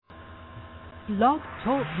Blog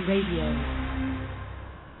Talk Radio.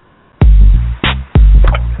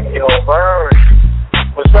 Yo, Bird.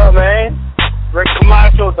 What's up, man? Rick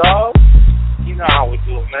Camacho, dog. You know how we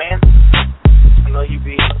do it, man. I know you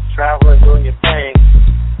be traveling, doing your thing.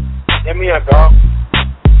 Hit me up, dog.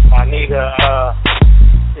 I need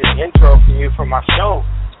an intro from you for my show,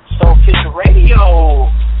 Soul Kitchen Radio.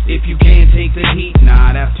 If you can't take the heat,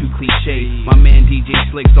 nah, that's too cliche. My man DJ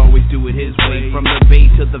Slicks always do it his way. From the Bay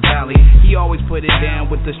to the Valley, he always put it down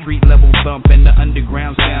with the street level thump and the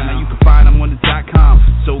underground sound. Now you can find him on the .com,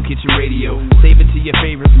 Soul Kitchen Radio. Save it to your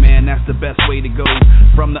favorites, man, that's the best way to go.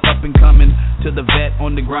 From the up and coming to the vet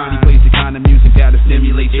on the grind, he plays the kind of music that'll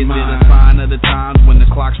stimulate your mind. Is it a sign of the times when the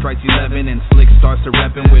clock strikes 11 and Slick starts to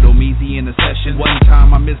reppin' with Omeezy in the session? One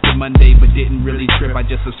time I missed it Monday but didn't really trip. I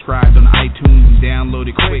just subscribed on iTunes and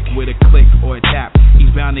downloaded quick with a click or a tap. He's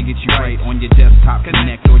bound to get you right on your desktop,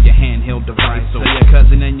 connect, or your handheld device. So your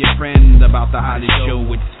cousin and your friend about the hottest show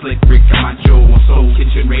with Slick Rick Camacho on Soul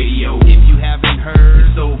Kitchen Radio. If you haven't heard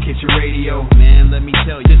Soul Kitchen Radio, man, let me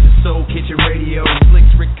tell you, this is Soul Kitchen Radio. Slick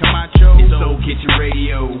Rick Camacho, it's Soul Kitchen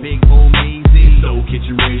Radio. Big Omeezy, Soul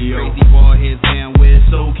Kitchen Radio. Crazy ball heads down with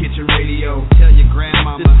Soul Kitchen Radio. Tell your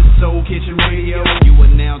grandmama, this is Soul Kitchen Radio. You are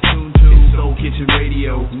now tuned to Soul Kitchen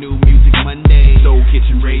Radio. New music Monday, Soul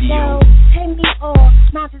Kitchen Radio. So, take me off,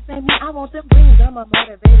 not just make me, I want them rings. I'm a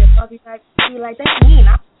motivated, fucking type, be like, that's mean.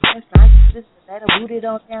 I'm just let them boot it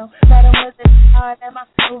on down. Let them listen hard at my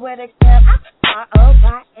with exam. I'm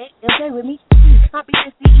okay with me. I'll be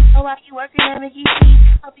the CEO while you working at McGee.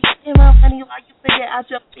 I'll be getting my money while you figure out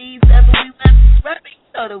your fees. Ever we went rapping,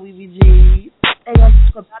 so that we be G's. They don't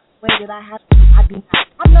talk about the way that I have to, I do not.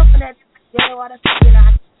 I'm not for that, just ghetto all the shit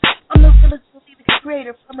I'm not for the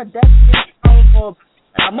creator from a destiny. I ain't for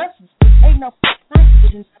I must ain't no night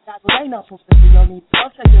vision. I ain't no professor. You don't need to show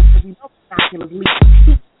you because we know binoculars leak.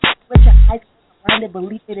 With your eyes around it,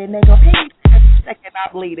 believe it, and they go, hey, second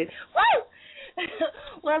I bleed it. Woo!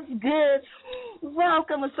 What's good?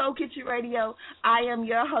 Welcome to Soul Kitchen Radio. I am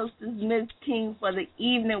your hostess, MsisKing, for the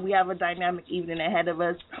evening. We have a dynamic evening ahead of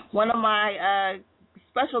us. One of my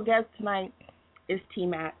special guests tonight is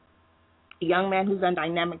T-Mac. A young man who's done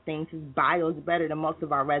dynamic things. His bio is better than most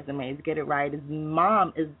of our resumes. Get it right. His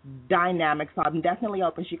mom is dynamic, so I'm definitely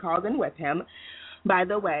hoping she calls in with him, by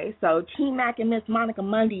the way. So T-Mac and Miss Monica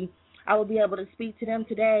Mundy, I will be able to speak to them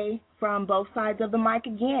today from both sides of the mic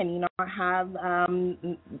again. You know, I have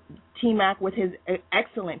T-Mac with his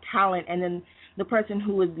excellent talent, and then the person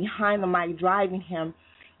who is behind the mic driving him,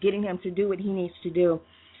 getting him to do what he needs to do.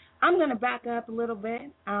 I'm going to back up a little bit.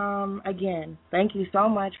 Again, thank you so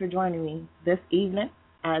much for joining me this evening,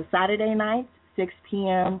 Saturday night, 6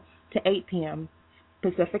 p.m. to 8 p.m.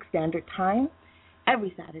 Pacific Standard Time,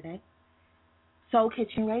 every Saturday. Soul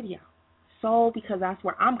Kitchen Radio. Soul because that's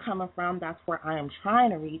where I'm coming from. That's where I am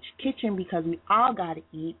trying to reach. Kitchen because we all got to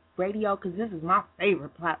eat. Radio because this is my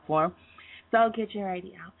favorite platform. Soul Kitchen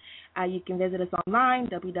Radio. You can visit us online,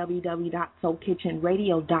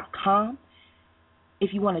 www.soulkitchenradio.com.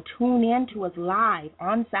 If you want to tune in to us live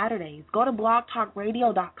on Saturdays, go to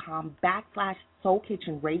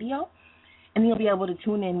blogtalkradio.com/soulkitchenradio, and you'll be able to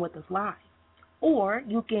tune in with us live. Or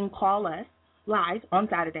you can call us live on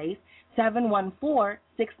Saturdays,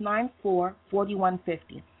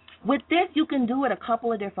 714-694-4150. With this, you can do it a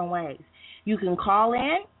couple of different ways. You can call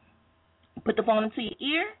in, put the phone into your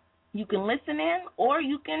ear, you can listen in, or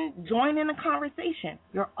you can join in a conversation.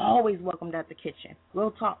 You're always welcomed at the kitchen. We'll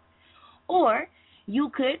talk. Or you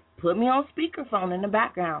could put me on speakerphone in the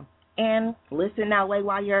background and listen that way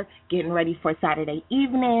while you're getting ready for Saturday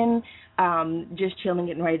evening, just chilling,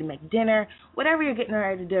 getting ready to make dinner, whatever you're getting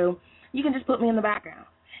ready to do, you can just put me in the background.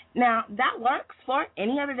 Now, that works for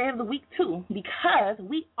any other day of the week, too, because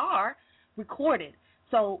we are recorded.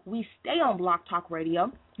 So we stay on Blog Talk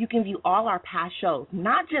Radio. You can view all our past shows,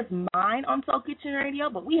 not just mine on Soul Kitchen Radio,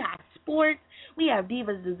 but we have sports, we have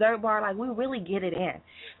Diva's Dessert Bar, like we really get it in.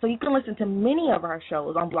 So you can listen to many of our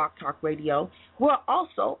shows on Blog Talk Radio. We're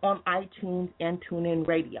also on iTunes and TuneIn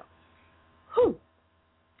Radio.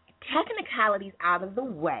 Technicalities out of the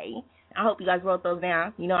way. I hope you guys wrote those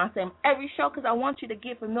down. You know, I say them every show because I want you to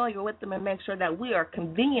get familiar with them and make sure that we are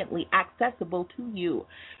conveniently accessible to you.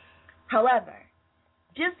 However,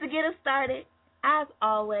 just to get us started, as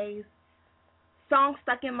always, song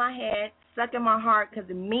stuck in my head, stuck in my heart because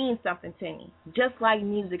it means something to me, just like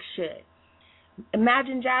music should.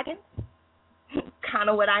 Imagine Dragons, kind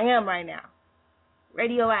of what I am right now,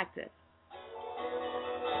 Radioactive.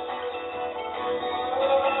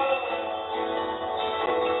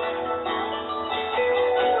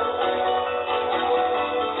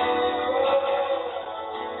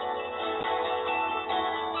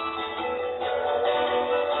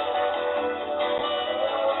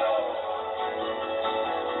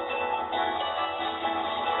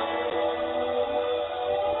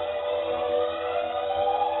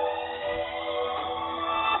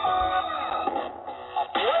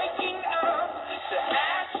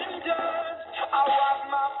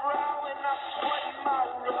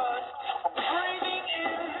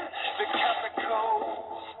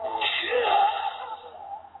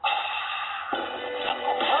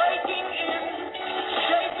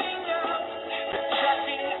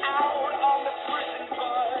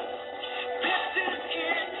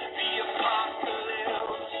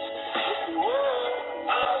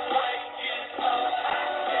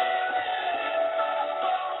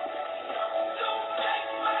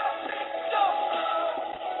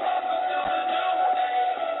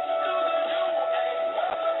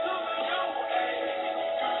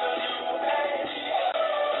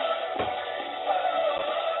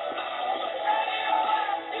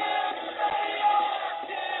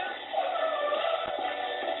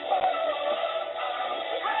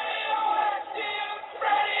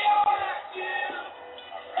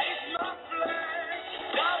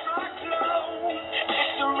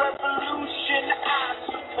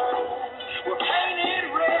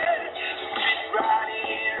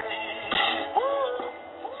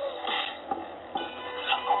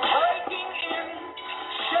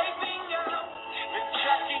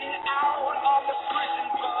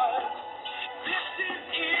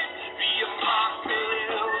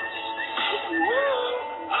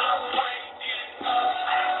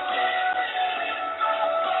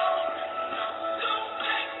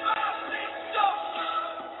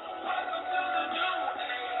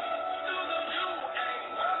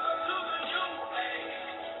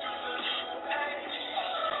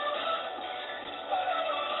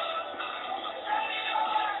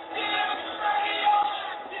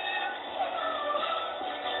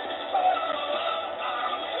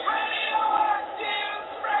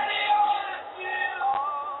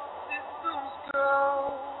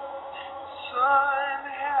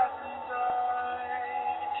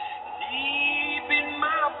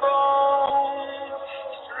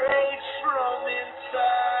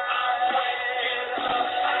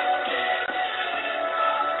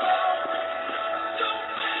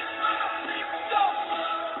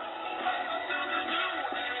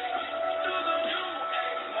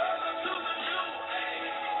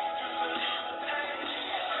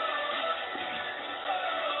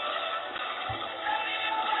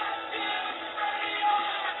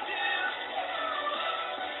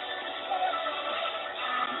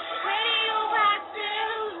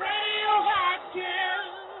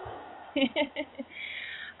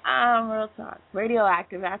 Real talk.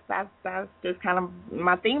 Radioactive. That's just kind of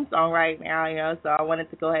my theme song right now, so I wanted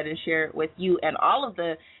to go ahead and share it with you and all of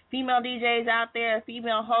the female DJs out there,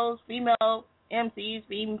 female hosts, female MCs,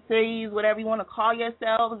 female MCs, whatever you want to call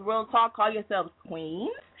yourselves. Real talk, call yourselves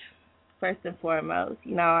queens. First and foremost,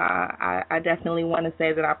 I definitely want to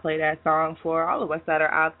say that I play that song for all of us that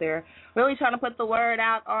are out there really trying to put the word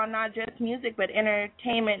out on not just music but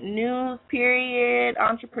entertainment news, period,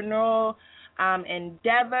 entrepreneurial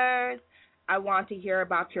endeavors. I want to hear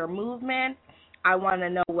about your movement. I want to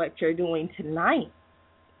know what you're doing tonight.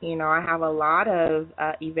 I have a lot of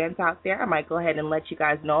events out there. I might go ahead and let you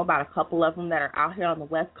guys know about a couple of them that are out here on the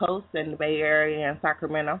West Coast and the Bay Area and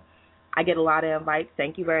Sacramento. I get a lot of invites.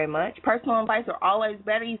 Thank you very much. Personal invites are always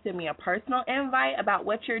better. You send me a personal invite about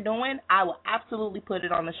what you're doing, I will absolutely put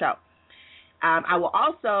it on the show. I will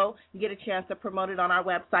also get a chance to promote it on our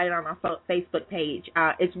website and on our Facebook page.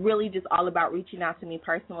 It's really just all about reaching out to me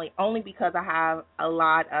personally, only because I have a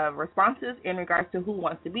lot of responses in regards to who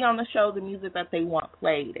wants to be on the show, the music that they want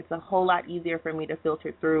played. It's a whole lot easier for me to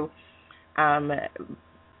filter through personal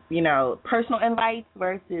invites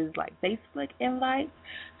versus like Facebook invites.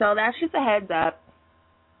 So that's just a heads up.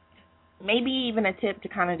 Maybe even a tip to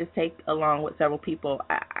kind of just take along with several people.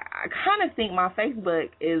 I kind of think my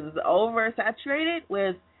Facebook is oversaturated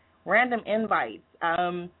with random invites.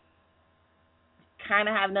 Kind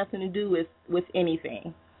of have nothing to do with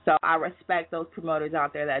anything. So I respect those promoters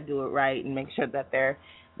out there that do it right and make sure that their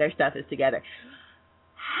stuff is together.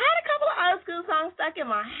 Had a couple of old school songs stuck in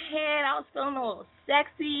my head. I was feeling a little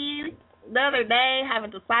sexy the other day,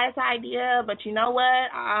 having the slightest idea, but you know what?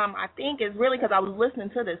 I think it's really because I was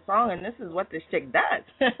listening to this song, and this is what this chick does.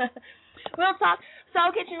 Real talk.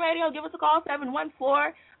 Soul Kitchen Radio, give us a call,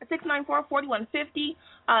 714-694-4150.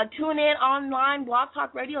 Tune in online,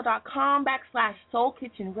 blogtalkradio.com/Soul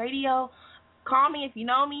Kitchen Radio. Call me if you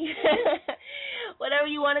know me. Whatever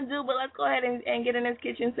you want to do, but let's go ahead and get in this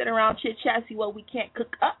kitchen, sit around, chit-chat, see what we can't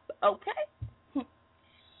cook up, okay?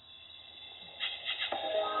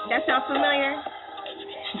 That sounds familiar?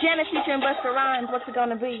 Janet featuring Busta Rhymes, what's it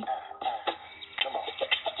gonna be?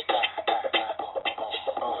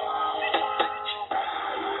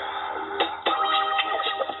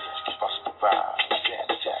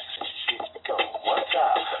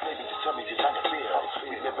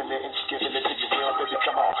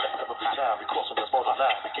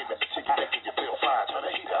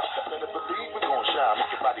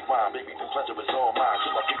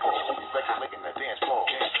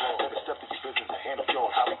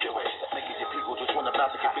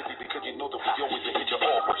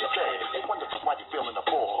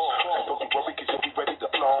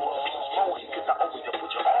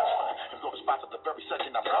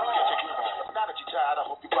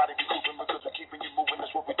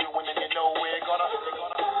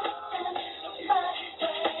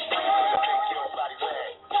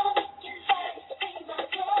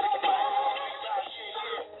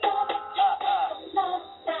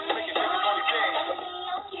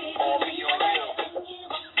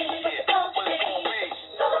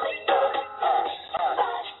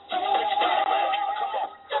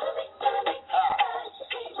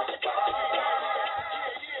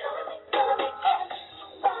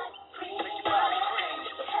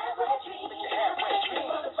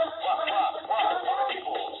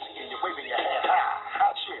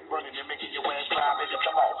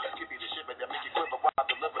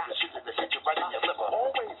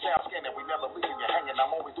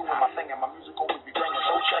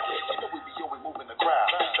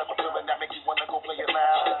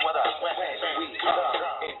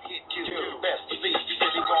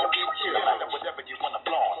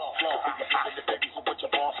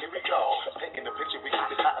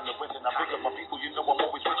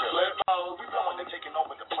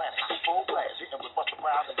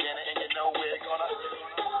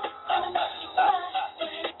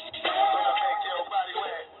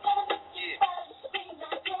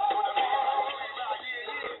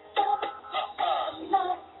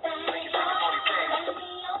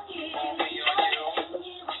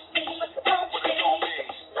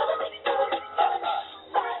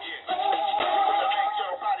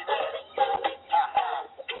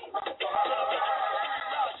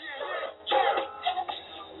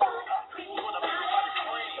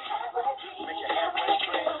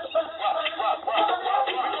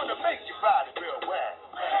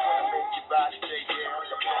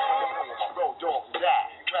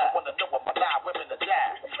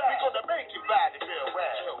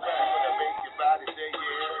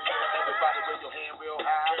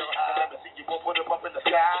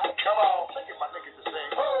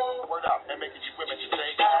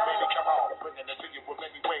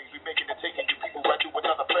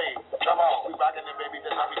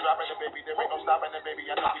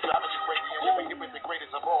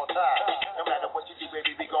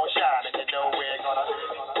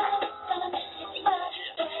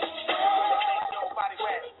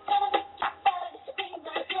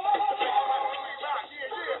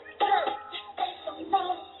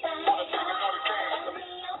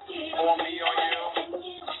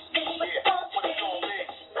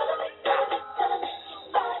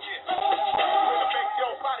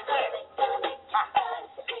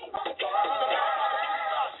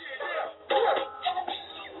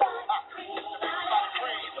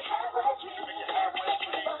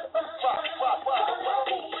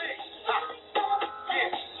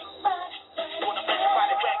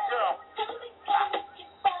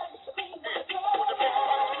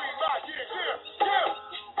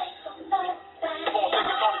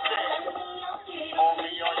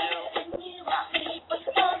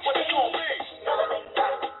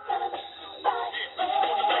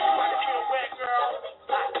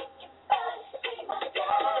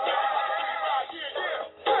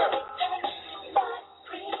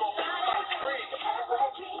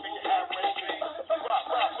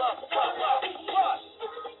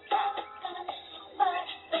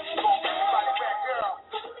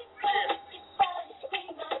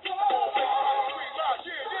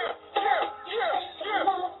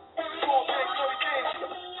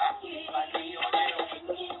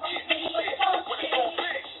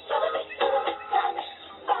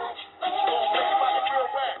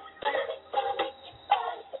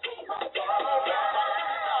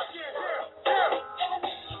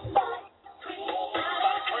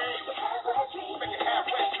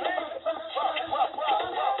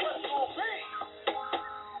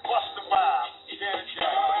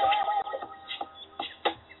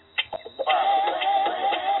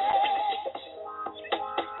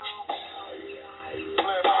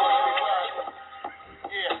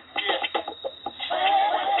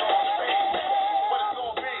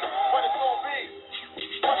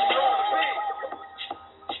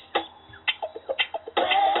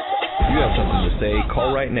 USA,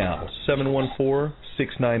 call right now,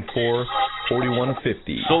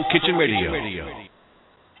 714-694-4150. Soul Kitchen Radio.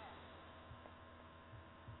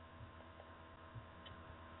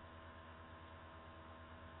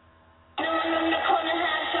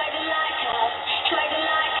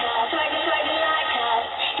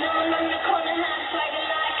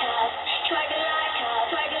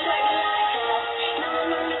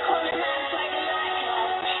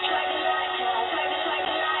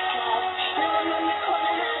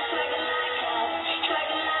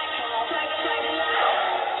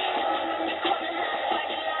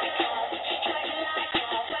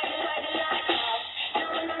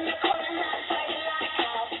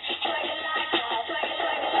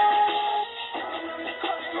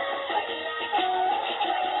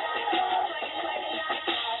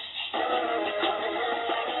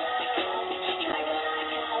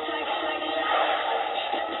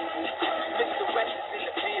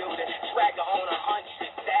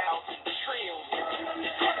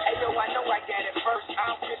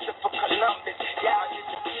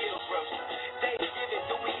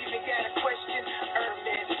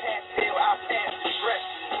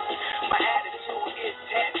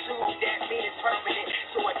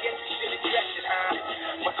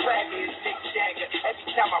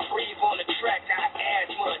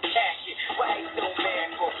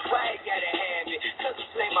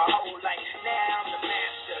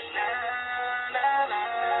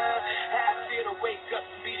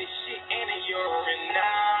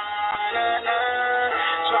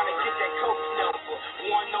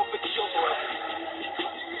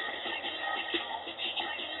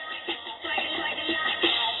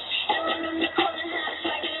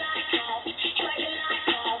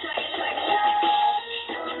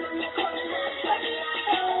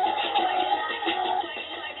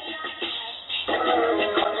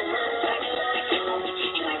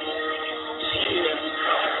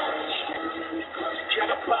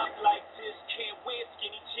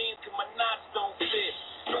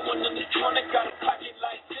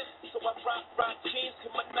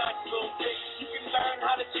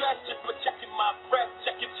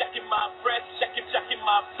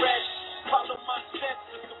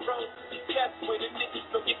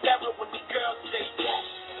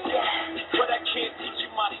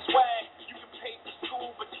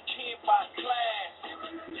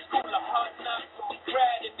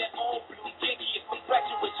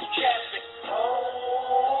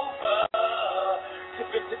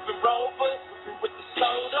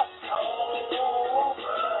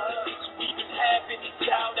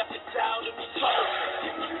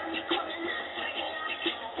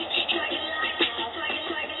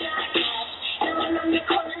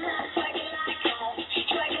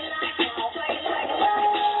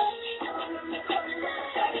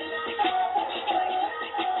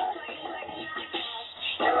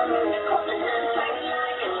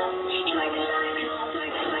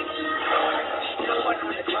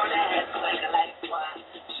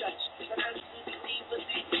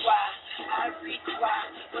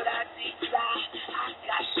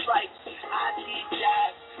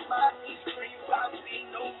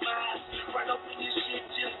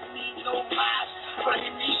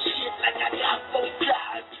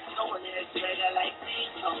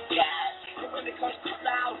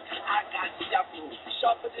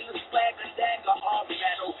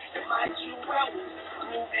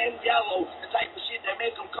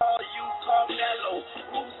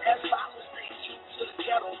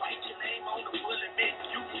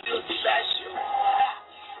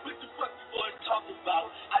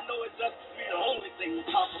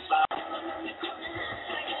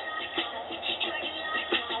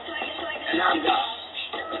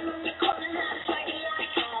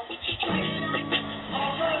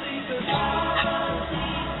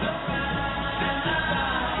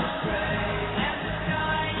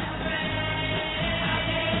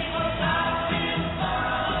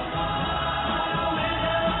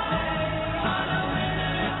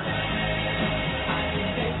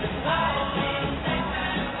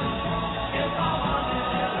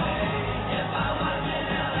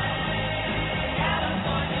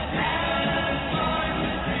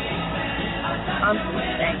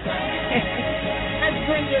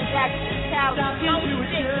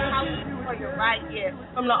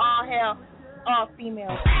 From the all hell, all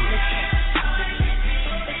female.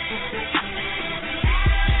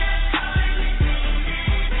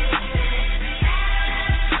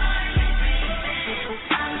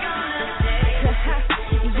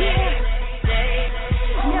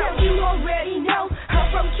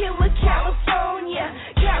 Killer, California.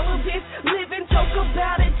 Cannabis, living, talk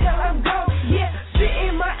about it till I'm gone. Yeah,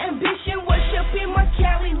 spitting my ambition, worshiping my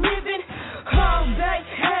Cali living.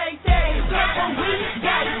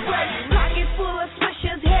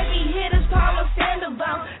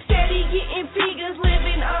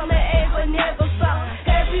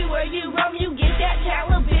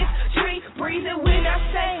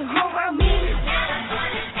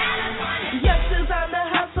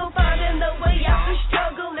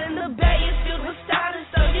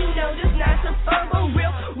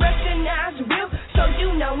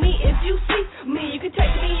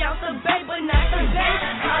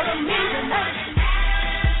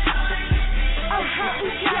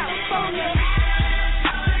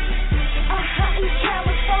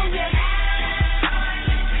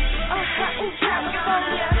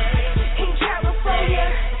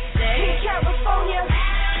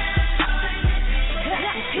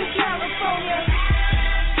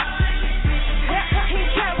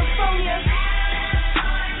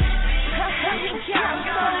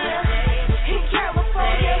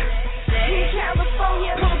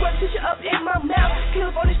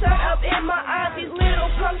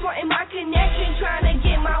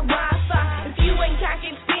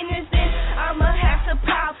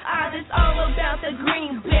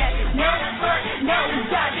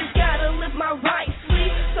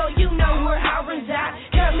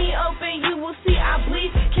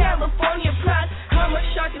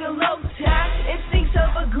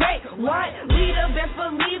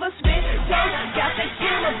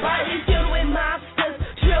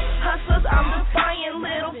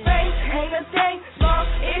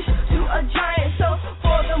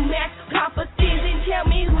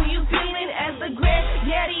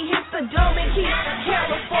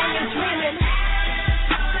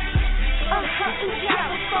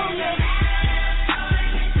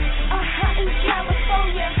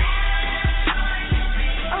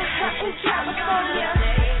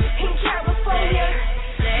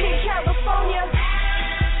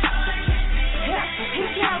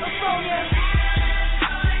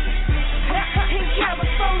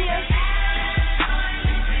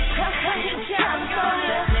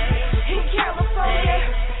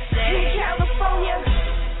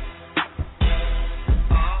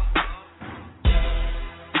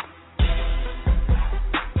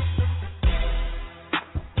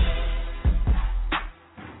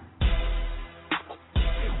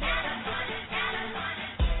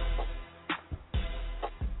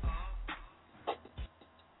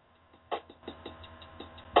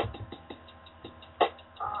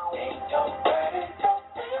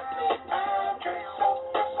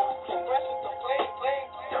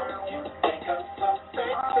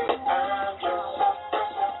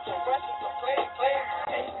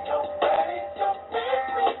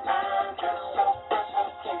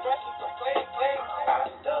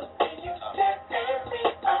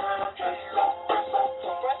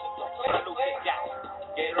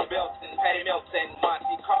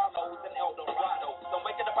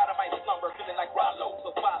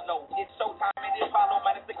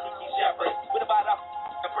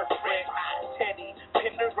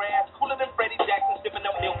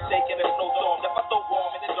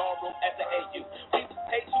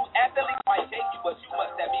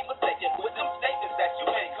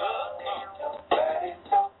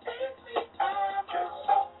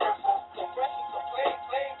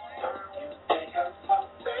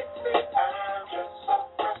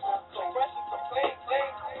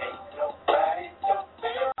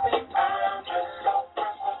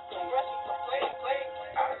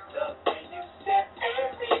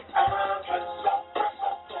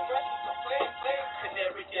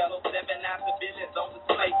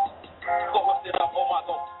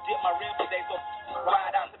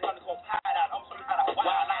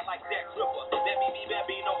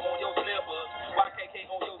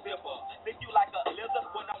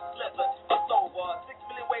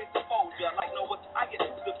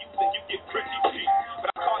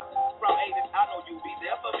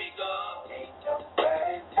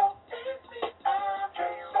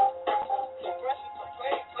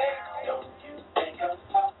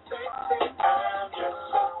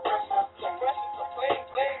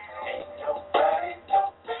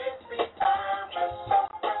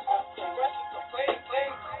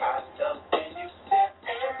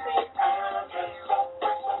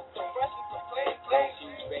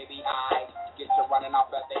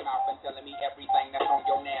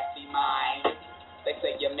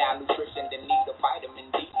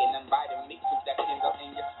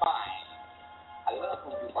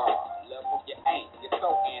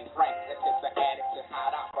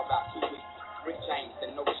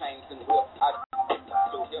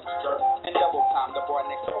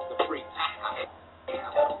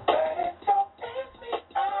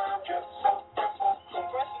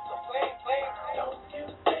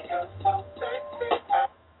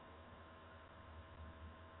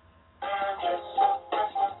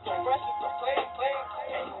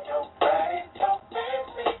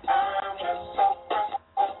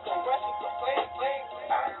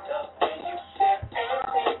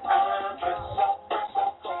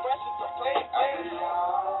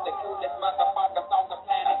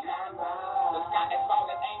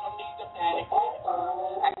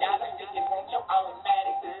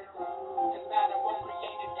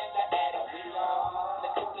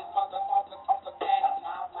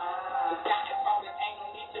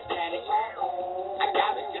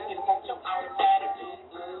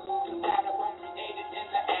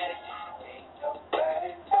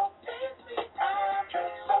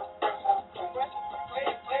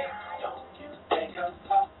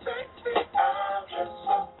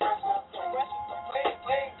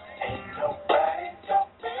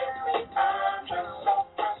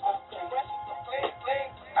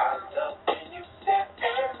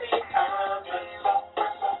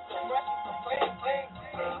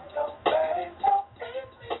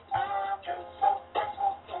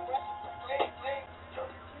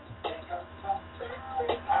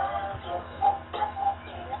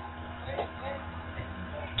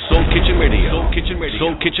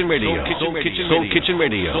 Soul Kitchen Radio. Soul Kitchen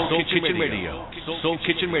Radio. Soul Kitchen Radio. Soul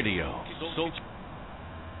Kitchen Radio.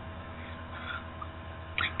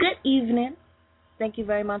 Good evening. Thank you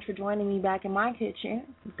very much for joining me back in my kitchen.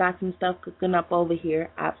 Got some stuff cooking up over here,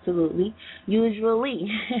 absolutely. Usually.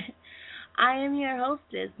 I am your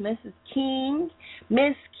hostess, Mrs. King.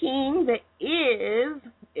 Miss King, the is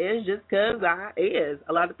just because I is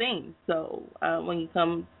a lot of things. So when you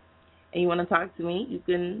come and you want to talk to me, you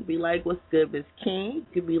can be like, what's good, Miss King?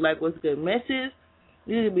 You can be like, what's good, Mrs.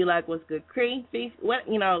 You can be like, what's good, Cree? What,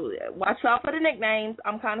 watch out for the nicknames.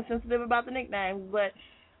 I'm kind of sensitive about the nicknames, but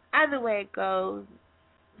either way it goes,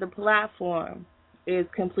 the platform is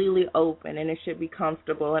completely open and it should be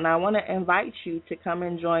comfortable. And I want to invite you to come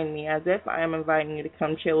and join me as if I am inviting you to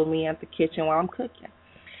come chill with me at the kitchen while I'm cooking.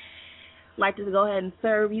 I'd like to go ahead and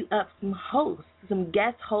serve you up some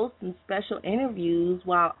guest hosts and special interviews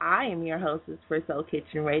while I am your hostess for Soul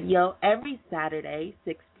Kitchen Radio every Saturday,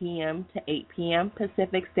 6 p.m. to 8 p.m.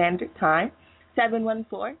 Pacific Standard Time.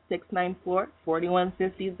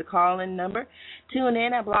 714-694-4150 is the call-in number. Tune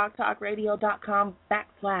in at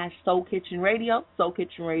blogtalkradio.com/Soul Kitchen Radio,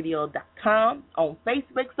 soulkitchenradio.com, on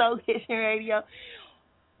Facebook, Soul Kitchen Radio.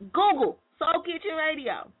 Google Soul Kitchen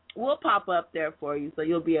Radio. We'll pop up there for you, so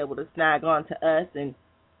you'll be able to snag on to us and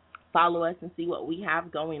follow us and see what we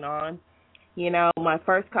have going on. My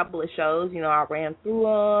first couple of shows, I ran through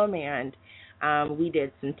them, and we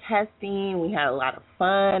did some testing. We had a lot of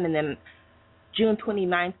fun, and then June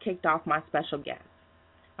 29th kicked off my special guest.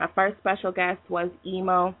 My first special guest was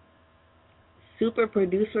Emo, super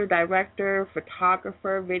producer, director,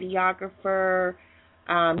 photographer, videographer.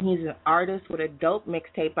 He's an artist with a dope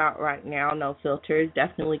mixtape out right now, No Filters.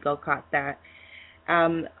 Definitely go cop that.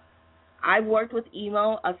 I've worked with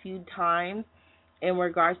Emo a few times in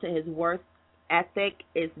regards to his work ethic.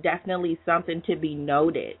 It's definitely something to be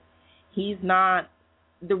noted. He's not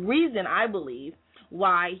the reason, I believe,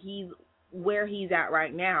 why he's where he's at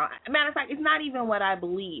right now. Matter of fact, it's not even what I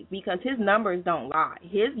believe, because his numbers don't lie.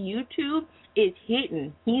 His YouTube is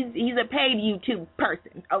hitting. He's a paid YouTube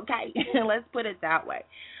person, okay? Let's put it that way.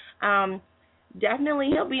 Definitely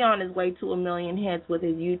he'll be on his way to 1 million hits with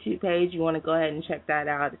his YouTube page. You want to go ahead and check that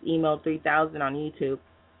out. It's Emo3000 on YouTube.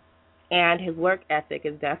 And his work ethic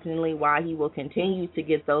is definitely why he will continue to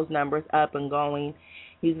get those numbers up and going.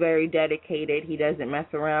 He's very dedicated. He doesn't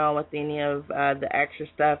mess around with any of the extra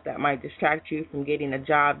stuff that might distract you from getting a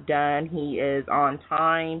job done. He is on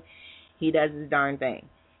time. He does his darn thing.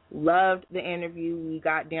 Loved the interview. We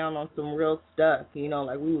got down on some real stuff. We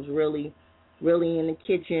was really in the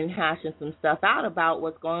kitchen hashing some stuff out about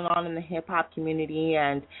what's going on in the hip-hop community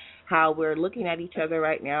and how we're looking at each other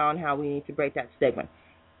right now and how we need to break that stigma.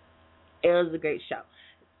 It was a great show.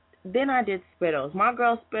 Then I did Spittles. My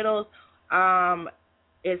girl Spittles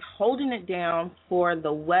is holding it down for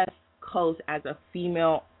the West Coast as a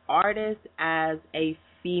female artist, as a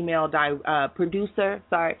female producer,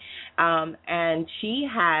 and she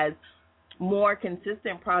has more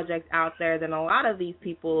consistent projects out there than a lot of these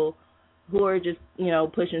people who are just,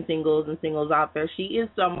 pushing singles out there. She is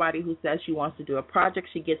somebody who says she wants to do a project,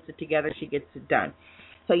 she gets it together, she gets it done.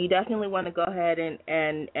 So you definitely want to go ahead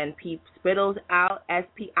and peep Spittles out,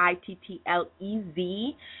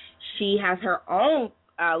 Spittlez. She has her own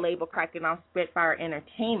label cracking off, Spitfire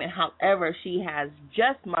Entertainment. However, she has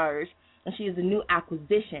just merged, and she is a new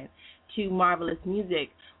acquisition to Marvelous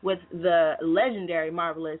Music with the legendary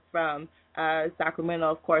Marvelous from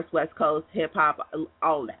Sacramento, of course, West Coast, hip-hop,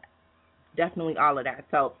 all that. Definitely all of that.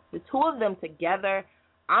 So the two of them together,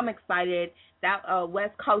 I'm excited. That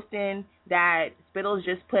West Coasting that Spittles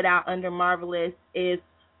just put out under Marvelous is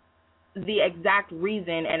the exact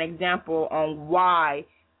reason and example on why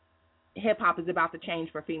hip-hop is about to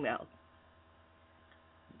change for females.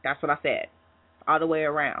 That's what I said, all the way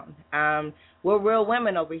around. We're real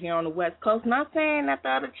women over here on the West Coast. Not saying that the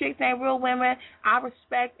other chicks ain't real women. I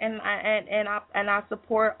respect and I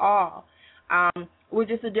support all. We're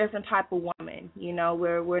just a different type of woman.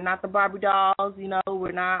 We're not the Barbie dolls.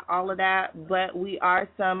 We're not all of that. But we are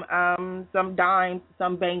some dimes,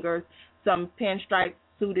 some bangers, some pinstripe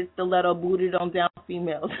suited, stiletto booted on down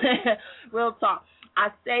females. Real talk. I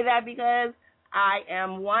say that because I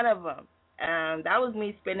am one of them. That was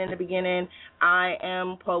me spitting in the beginning. I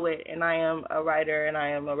am a poet, and I am a writer, and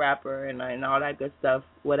I am a rapper, and all that good stuff,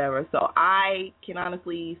 whatever. So I can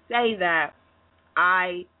honestly say that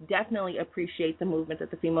I definitely appreciate the movement that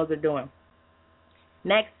the females are doing.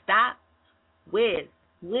 Next stop,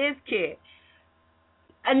 WizKid.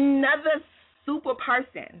 Another super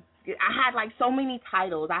person. I had so many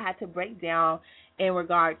titles I had to break down in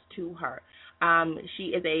regards to her. She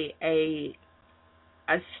is a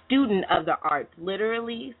a student of the arts,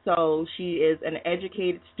 literally. So she is an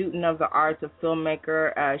educated student of the arts, a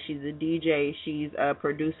filmmaker. She's a DJ. She's a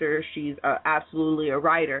producer. She's absolutely a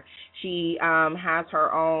writer. She has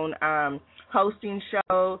her own hosting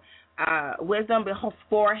show,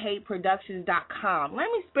 wisdombeforehateproductions.com.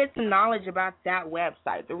 Let me spit some knowledge about that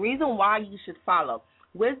website. The reason why you should follow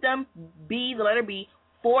Wisdom, B, the letter B,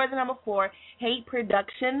 4, the number 4, Hate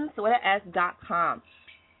Productions, with an S.com.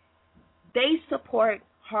 They support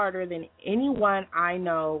harder than anyone I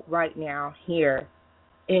know right now here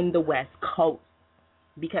in the West Coast,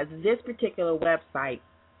 because this particular website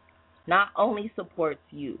not only supports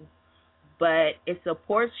you, but it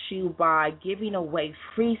supports you by giving away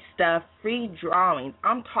free stuff, free drawings.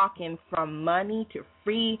 I'm talking from money to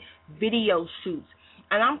free video shoots.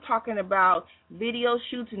 And I'm talking about video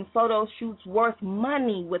shoots and photo shoots worth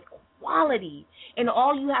money with quality. And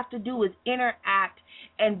all you have to do is interact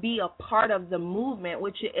and be a part of the movement,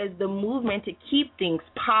 which is the movement to keep things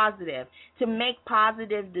positive, to make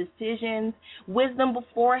positive decisions, wisdom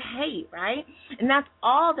before hate, right? And that's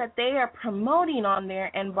all that they are promoting on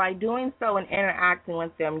there. And by doing so and interacting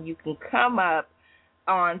with them, you can come up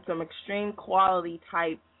on some extreme quality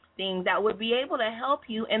type things that would be able to help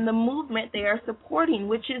you in the movement they are supporting,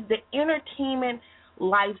 which is the entertainment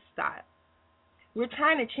lifestyle. We're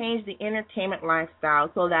trying to change the entertainment lifestyle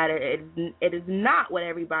so that it is not what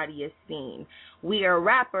everybody is seeing. We are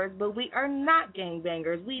rappers, but we are not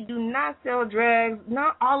gangbangers. We do not sell drugs.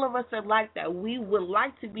 Not all of us are like that. We would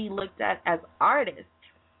like to be looked at as artists,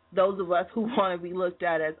 those of us who want to be looked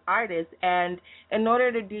at as artists. And in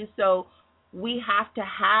order to do so, we have to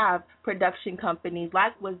have production companies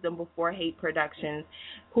like Wisdom Before Hate Productions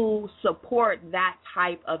who support that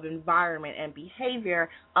type of environment and behavior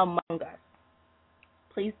among us.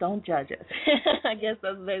 Please don't judge us. I guess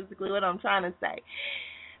that's basically what I'm trying to say.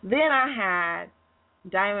 Then I had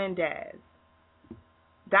Diamond Dez.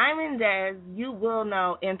 Diamond Dez, you will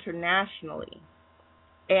know internationally.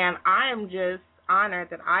 And I am just honored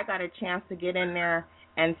that I got a chance to get in there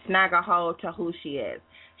and snag a hold to who she is.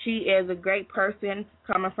 She is a great person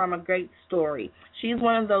coming from a great story. She's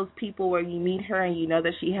one of those people where you meet her and you know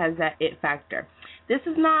that she has that it factor. This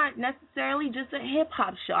is not necessarily just a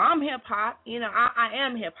hip-hop show. I'm hip-hop. I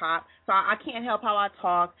am hip-hop, so I can't help how I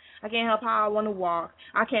talk. I can't help how I want to walk.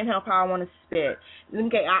 I can't help how I want to spit.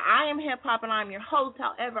 Okay, I am hip-hop and I'm your host.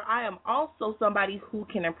 However, I am also somebody who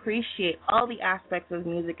can appreciate all the aspects of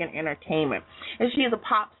music and entertainment. And she is a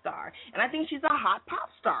pop star, and I think she's a hot pop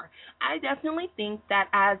star. I definitely think that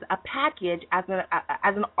as a package, as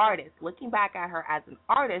an artist, looking back at her as an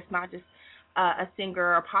artist, not just a singer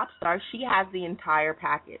or a pop star, she has the entire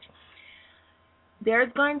package.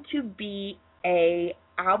 There's going to be a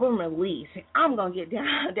album release. I'm going to get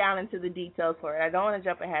down into the details for it. I don't want to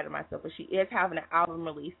jump ahead of myself, but she is having an album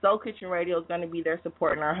release. Soul Kitchen Radio is going to be there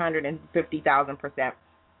supporting her 150,000%.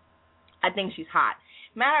 I think she's hot.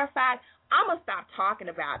 Matter of fact, I'm going to stop talking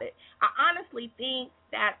about it. I honestly think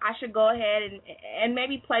that I should go ahead and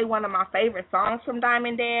maybe play one of my favorite songs from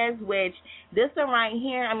Diamond Dez, which this one right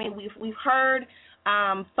here, I mean, we've heard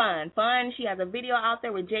Fun. She has a video out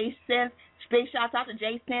there with Jay Sense. Big shout out to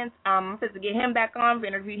Jay Sense. I'm supposed to get him back on. I've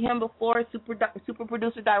interviewed him before, super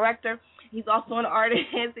producer, director. He's also an artist.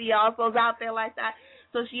 He also is out there like that.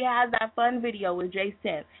 So she has that Fun video with Jay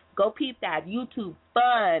Sense. Go peep that. YouTube,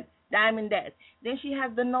 Fun, Diamond Dez. Then she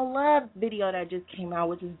has the No Love video that just came out,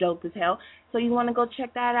 which is dope as hell. So you want to go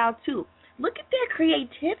check that out too. Look at their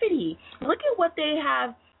creativity. Look at what they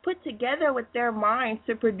have put together with their minds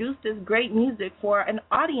to produce this great music for an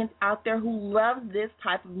audience out there who loves this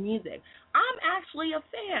type of music. I'm actually a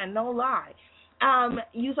fan, no lie.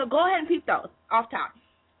 So go ahead and peep those off top.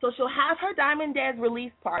 So she'll have her Diamond Dez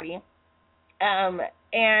release party.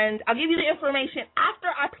 And I'll give you the information after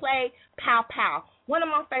I play Pow Pow, one of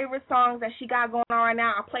my favorite songs that she got going on right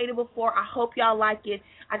now. I played it before. I hope y'all like it.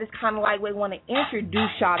 I just kind of want to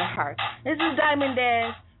introduce y'all to her. This is Diamond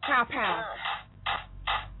Dez, Pow Pow.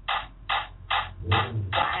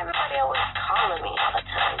 Why everybody always calling me all the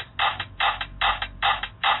time?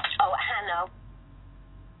 Oh, I know.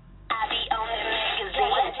 I be on the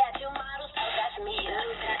magazine. Tattoo models, oh, that's me.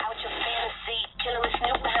 Losing out your fantasy. Chilling with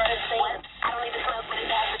Snoop behind the scenes. I don't even smoke when it's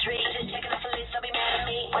out the tree. Just checking off the list, don't be mad at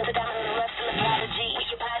me. Once a diamond in the rough, still apology. We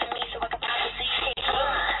can pie to me so I can pop the seat.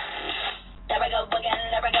 There I go again,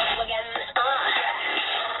 there I go again.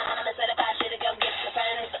 I'm a certified shit to go get some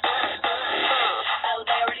friends. Oh,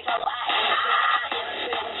 they already know I am.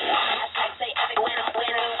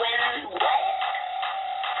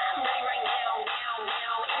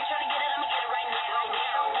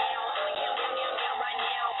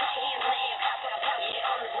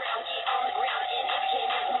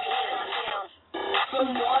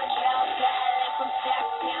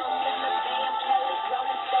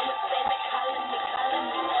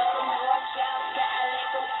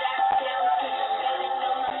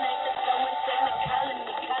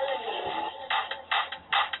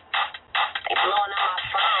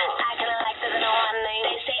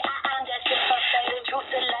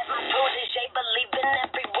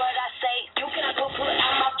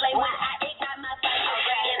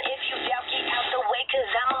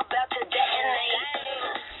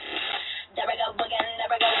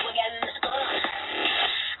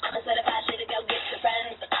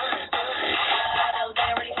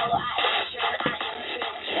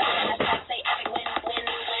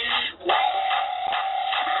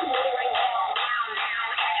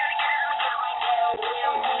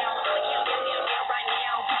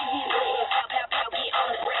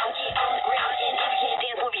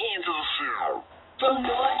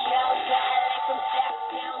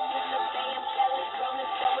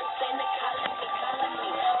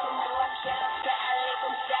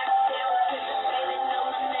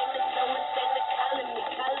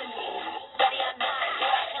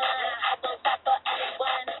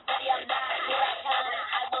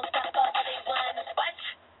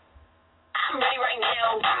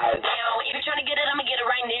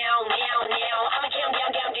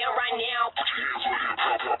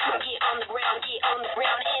 on the ground, get on the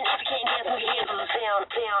ground, and if you can't dance, move your hands on the sound.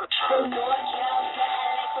 From North Cal to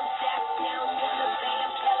LA, from Sacktown to the Bay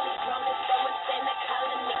of Cali, from the summer in the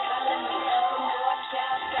colony. From North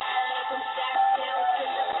Cal to LA, from Sacktown to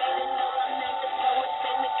the Bay, to know I'm not the summer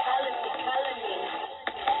in the colony.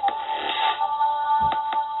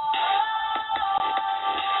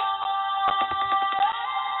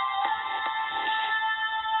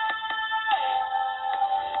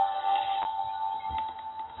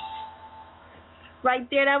 Right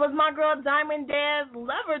there, that was my girl Diamond Daz.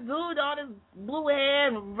 Love her, dude. All this blue hair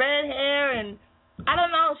and red hair, and I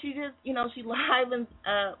don't know. She just, she livens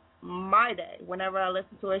my day. Whenever I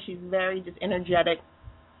listen to her, she's very just energetic,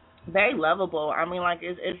 very lovable. I mean, like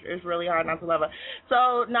it's really hard not to love her.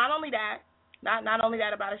 So not only that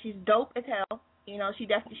about her, she's dope as hell. She has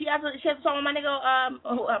a song with my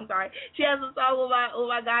nigga. She has a song with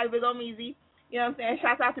my guy Big Ol' Meezy. You know what I'm saying?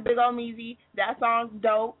 Shouts out to Big Ol' Meezy. That song's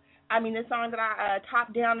dope. I mean, the song that I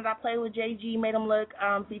Top Down that I played with JG, Made Him Look,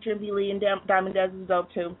 featuring B. Lee and Diamond Daz is dope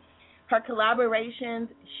too. Her collaborations,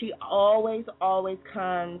 she always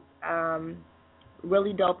comes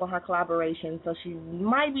really dope on her collaborations. So she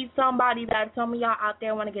might be somebody that some of y'all out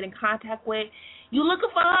there want to get in contact with. You looking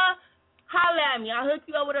for her? Holla at me. I'll hook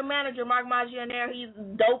you up with her manager, Mark Maggianaire. He's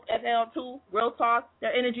dope as hell, too. Real talk.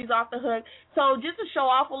 Their energy's off the hook. So just to show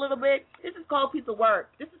off a little bit, this is called Piece of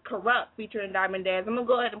Work. This is Corrupt featuring Diamond Daz. I'm going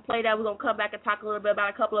to go ahead and play that. We're going to come back and talk a little bit about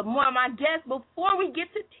a couple of more of my guests before we get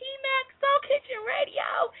to T-Mac Soul Kitchen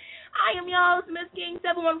Radio. I am your host, MsisKing,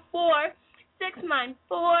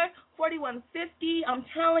 714-694-4150. I'm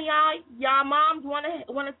telling y'all moms want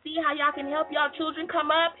to see how y'all can help y'all children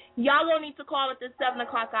come up. Y'all going to need to call at this 7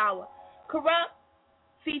 o'clock hour. Corrupt,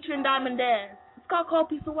 featuring Diamond Daz. It's called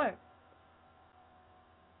Piece of Work.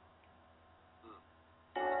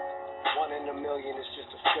 1 in a million is just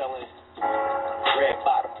a feeling. Red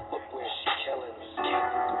bottom footwear, she killing.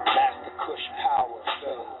 Master Kush power,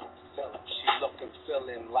 feeling. She looking,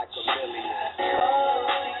 feeling like a million.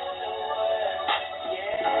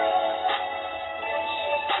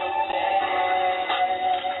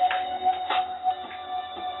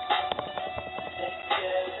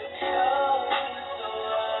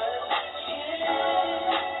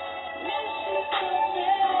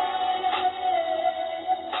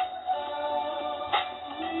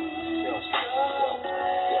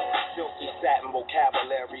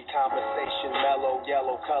 Vocabulary, conversation, mellow,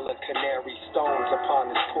 yellow color, canary stones upon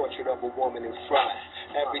this portrait of a woman in front.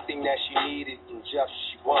 Everything that she needed and just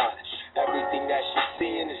what she wants. Everything that she's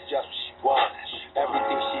seeing is just what she wants.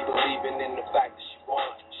 Everything she believing in the fact that she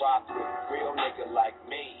wants. Rock with a real nigga like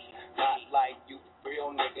me, not like you, real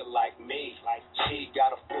nigga like me. Like she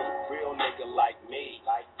gotta feel a real nigga like me.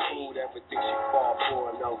 Like food, everything she fall for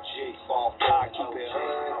an OG. Fall for I keep it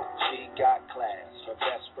hood, she got class. Her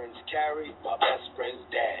best friend's Carrie, my best friend's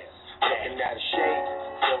Daz. Looking at her shape,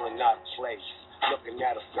 feeling out of place. Looking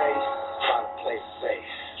at her face, trying to play it safe.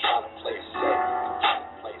 Trying to play it safe, trying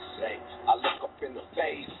to play it safe. I look up in the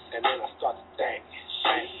face, and then I start to think.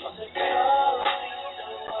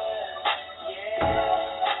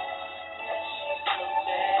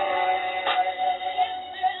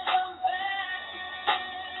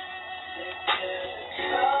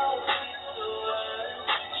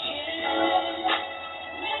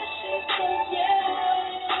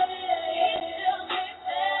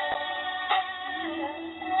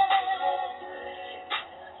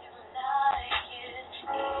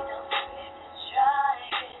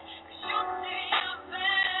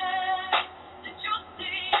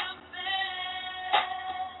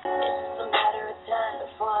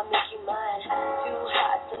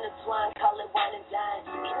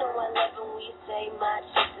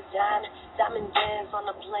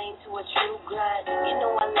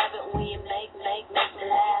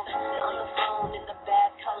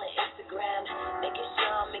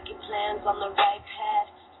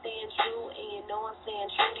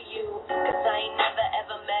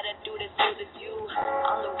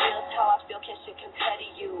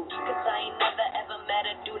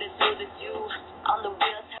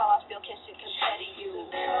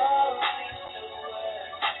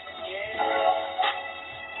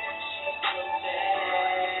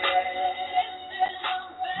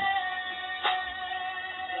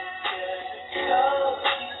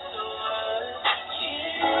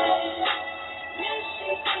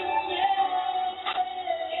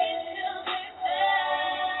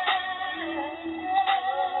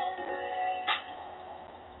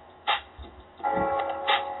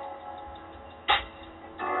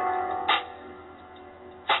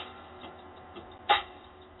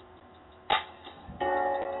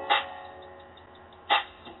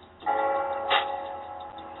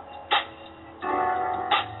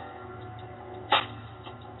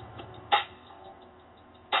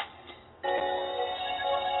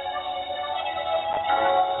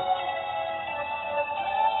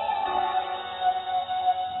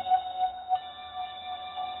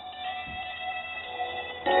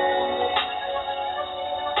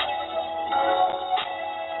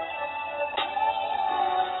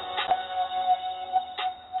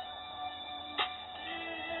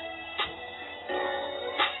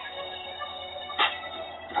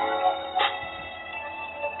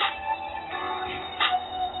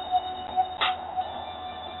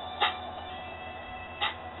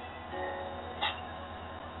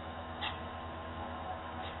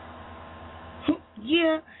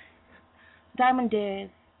 Diamond Dez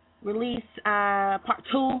release part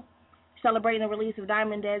 2, celebrating the release of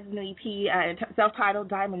Diamond Dez's new EP, self-titled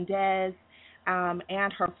Diamond Dez,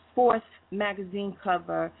 and her 4th magazine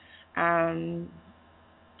cover.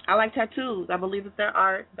 I like tattoos. I believe that they're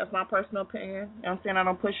art. That's my personal opinion. You know what I'm saying? I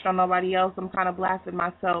don't push it on nobody else. I'm kind of blasting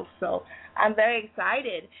myself. So I'm very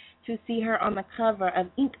excited to see her on the cover of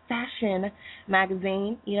Ink Fashion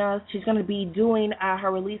magazine. You know, she's going to be doing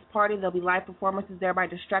her release party. There'll be live performances there by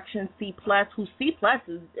Destruction C+, who C+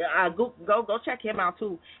 is, go check him out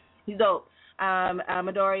too. He's dope.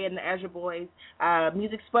 Midori and the Azure Boys.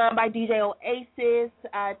 Music spun by DJ Oasis,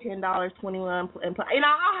 $10, 21. You know,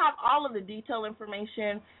 I'll have all of the detailed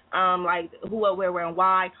information, like who, what, where, and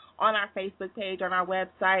why, on our Facebook page, on our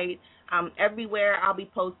website, everywhere I'll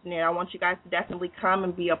be posting it. I want you guys to definitely come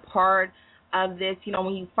and be a part of this. You know,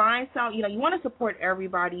 when you find some, you know, you want to support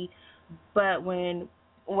everybody, but when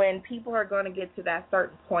people are going to get to that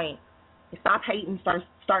certain point, stop hating,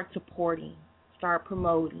 start supporting, start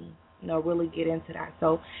promoting. You know, really get into that.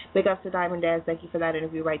 So, big ups to Diamond Dez. Thank you for that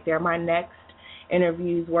interview right there. My next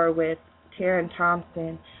interviews were with Taryn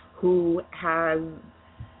Thompson, who has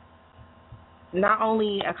not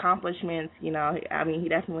only accomplishments, you know, I mean, he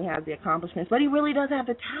definitely has the accomplishments, but he really does have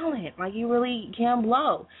the talent. Like, he really can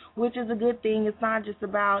blow, which is a good thing. It's not just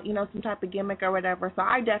about, you know, some type of gimmick or whatever. So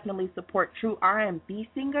I definitely support true R&B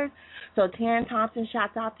singers. So Taryn Thompson,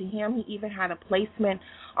 shouts out to him. He even had a placement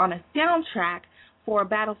on a soundtrack for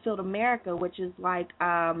Battlefield America, which is like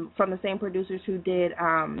from the same producers who did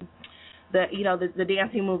the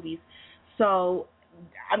dancing movies. So,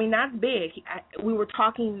 I mean, that's big. We were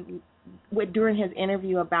talking during his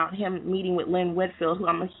interview about him meeting with Lynn Whitfield, who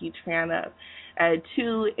I'm a huge fan of,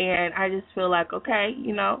 too, and I just feel like, okay,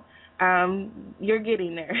 you know, you're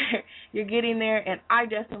getting there. You're getting there, and I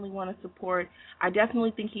definitely want to support. I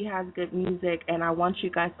definitely think he has good music, and I want you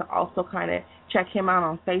guys to also kind of check him out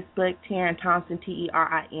on Facebook, Taryn Thompson,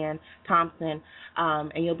 Terin Thompson,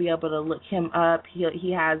 and you'll be able to look him up. He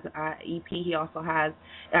has EP. He also has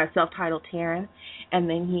self-titled Taryn, and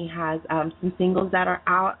then he has some singles that are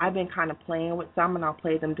out. I've been kind of playing with some, and I'll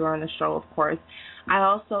play them during the show, of course. I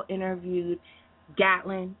also interviewed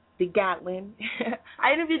Gatlin.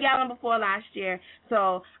 I interviewed Gatlin before last year.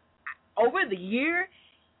 So over the year,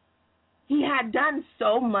 he had done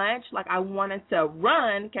so much. Like, I wanted to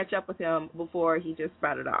catch up with him before he just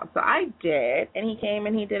sprouted off. So I did, and he came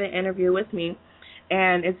and he did an interview with me.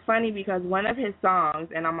 And it's funny because one of his songs,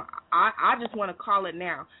 and I just want to call it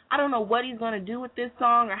now. I don't know what he's going to do with this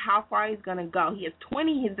song or how far he's going to go. He's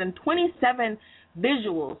done 27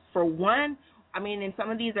 visuals for one. I mean, and some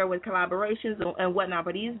of these are with collaborations and whatnot,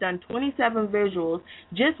 but he's done 27 visuals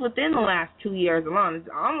just within the last 2 years alone. It's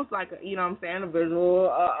almost like, you know what I'm saying, a visual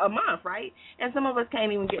a month, right? And some of us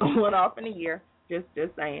can't even get one off in a year, just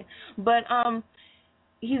saying. But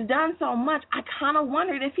he's done so much, I kind of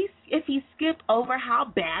wondered if he skipped over how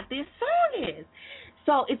bad this song is.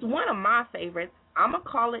 So it's one of my favorites. I'm going to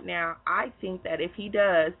call it now. I think that if he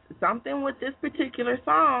does something with this particular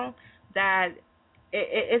song, that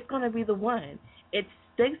it's going to be the one. It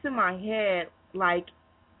sticks in my head, like,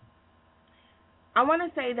 I want to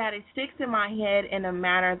say that it sticks in my head in a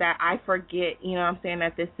manner that I forget, you know what I'm saying,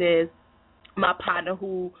 that this is my partner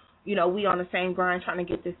who, you know, we on the same grind trying to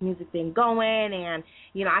get this music thing going, and,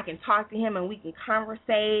 you know, I can talk to him and we can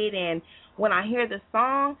conversate, and when I hear the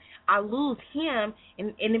song, I lose him,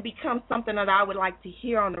 and it becomes something that I would like to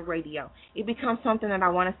hear on the radio. It becomes something that I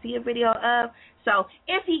want to see a video of. So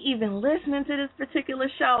if he even listening to this particular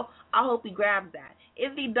show, I hope he grabs that.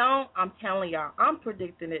 If he don't, I'm telling y'all, I'm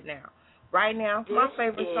predicting it now. Right now, my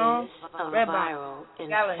favorite song, Red Viral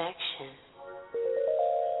Infection.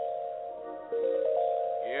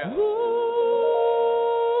 Yeah. You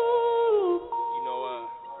know,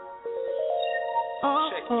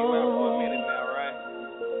 checking you out for a minute now, right?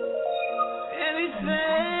 Anything,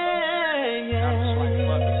 yeah. I'm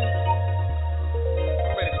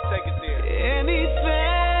ready to take it there. Anything.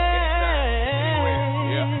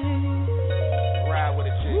 Yeah. Ride with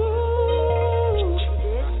it, chick.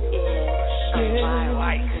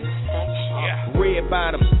 Yeah. Red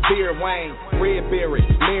bottoms, beer Wayne, red berry,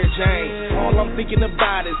 Mary Jane. All I'm thinking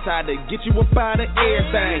about is how to get you up out of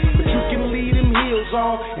everything. But you can leave them heels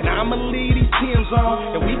on, and I'ma leave these Timbs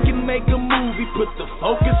on, and we can make a movie, put the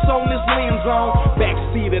focus on this lens on.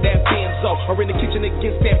 Backseat of that Benzo, or in the kitchen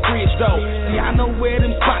against that fridge though. See, I know where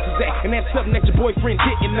them spots is at, and that's something that your boyfriend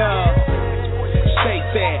didn't shake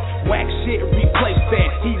that, whack shit, replace that.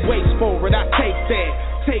 He waits for it, I take that.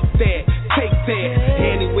 Take that, take that.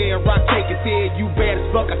 Anywhere I take it there, you bad as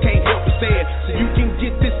fuck, I can't help but say it. So you can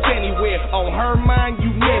get this anywhere. On her mind,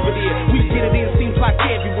 you never did. We get it in, seems like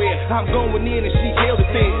everywhere. I'm going in and she held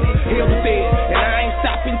it there. And I ain't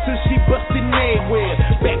stopping till she bustin' everywhere.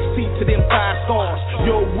 Backseat to them 5 stars.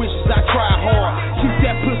 Your wishes, I try hard. Keep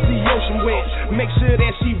that pussy ocean wet. Make sure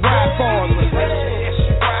that she ride farther.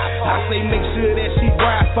 I say make sure that she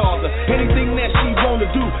ride farther. Anything that she wanna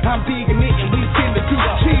do, I'm digging it and we finna do.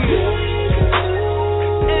 Cheers.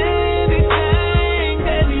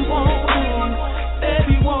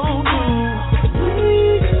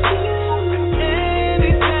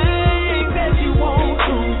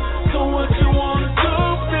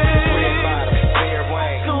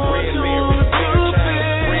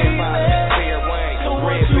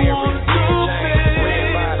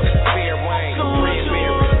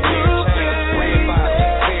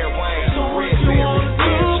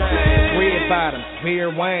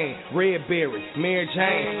 Beer Wayne, Red Berry, Mary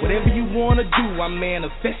Jane, whatever you wanna do, I'm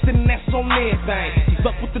manifesting, that's on everything. You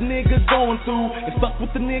fuck what the nigga going through, and fuck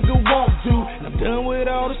what the nigga won't do. And I'm done with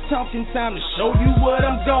all this talking, time to show you what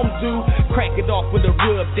I'm gonna do. Crack it off with a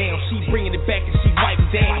rub down, she bringing it back and she wipe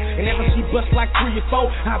down. And after she bust like 3 or 4,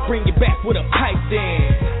 I bring it back with a pipe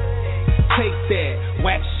down. Take that,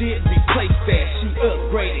 whack shit, replace that. She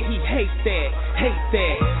upgraded, he hates that. She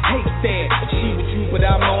with you, but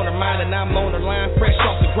I'm on her mind and I'm on her line. Fresh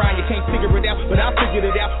off the grind, you can't figure it out, but I figured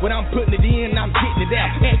it out. When I'm putting it in, I'm getting it out.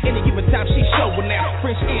 At any given time, she showing out.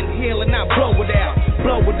 French inhale and I blow it out.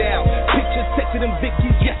 Picture text to them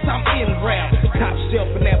Vickies, yes, I'm in route. Top shelf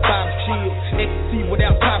in that bottom chill. Ecstasy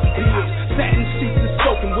without popping pills. Satin sheets is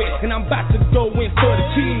soaking wet, and I'm about to go in for the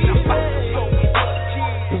kids.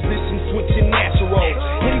 Position switching natural.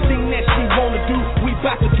 Anything that she wanna do, we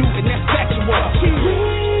bout to do, and that's factual.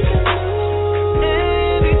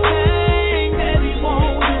 Anything that he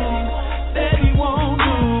won't do, that he won't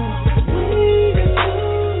do.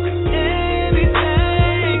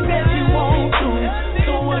 Anything that you won't do.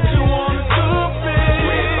 So what you wanna do, babe?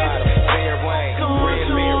 Red bottom, fair Wayne. So what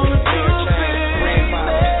you wanna do, babe? Red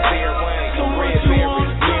bottom, fair Wayne. So what you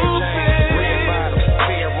wanna do, babe? Red bottom,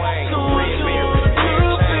 fair Wayne. So what you wanna do,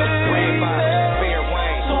 babe? Red bottom, fair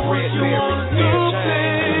Wayne. So red berry, fair chain.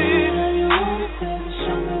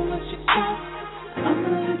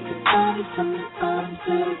 From the bottom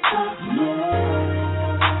to the top, no.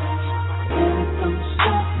 Don't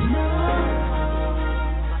stop, no.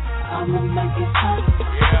 I'ma make it hot.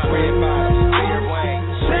 Red bottom, fair Wayne,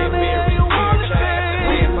 red berry, fair chain.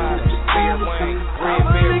 Red bottom, fair Wayne, red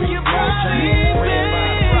berry, fair chain. Red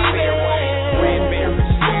bottom, fair Wayne, red berry,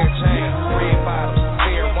 fair chain. Red bottom,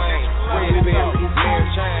 fair Wayne, red berry, fair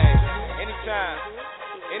chain. Anytime,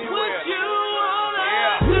 anywhere.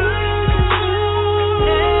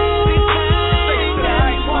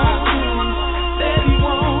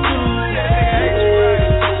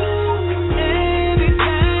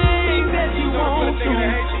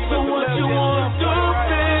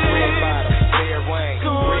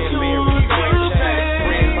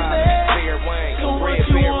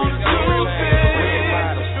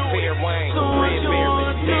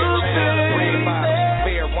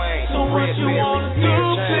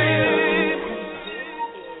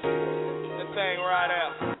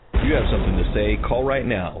 You have something to say, call right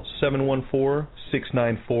now,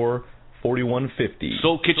 714-694-4150.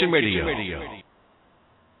 Soul Kitchen Radio.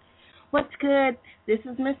 What's good? This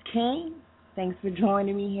is MsisKing. Thanks for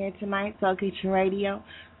joining me here tonight, Soul Kitchen Radio.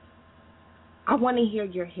 I want to hear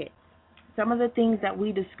your hits. Some of the things that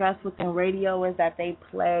we discuss within radio is that they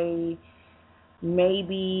play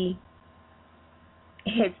maybe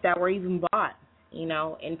hits that were even bought,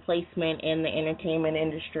 in placement in the entertainment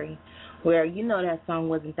industry, where that song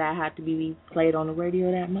wasn't that hot to be played on the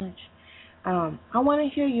radio that much. I want to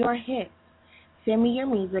hear your hits. Send me your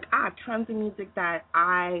music. I have tons of music that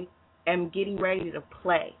I am getting ready to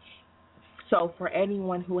play. So for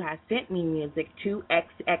anyone who has sent me music to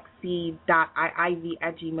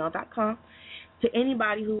xxc.iiv@gmail.com, to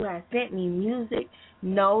anybody who has sent me music,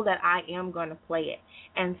 know that I am going to play it.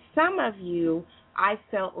 And some of you, I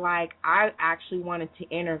felt like I actually wanted to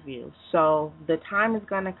interview. So the time is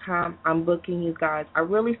going to come. I'm booking you guys. I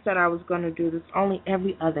really said I was going to do this only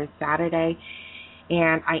every other Saturday,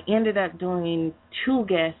 and I ended up doing 2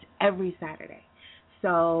 guests every Saturday.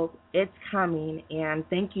 So it's coming, and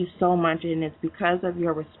thank you so much, and it's because of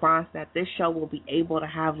your response that this show will be able to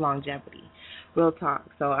have longevity. Real talk.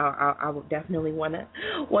 So I would definitely want to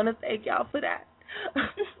thank y'all for that.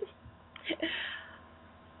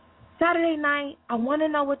 Saturday night, I want to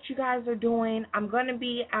know what you guys are doing. I'm going to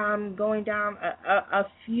be going down a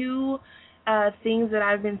few things that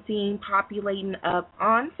I've been seeing populating up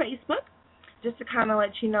on Facebook. just to kind of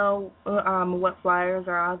let you know what flyers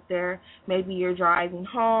are out there. Maybe you're driving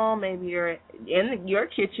home, maybe you're in your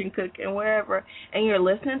kitchen cooking, wherever, and you're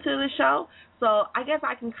listening to the show. So I guess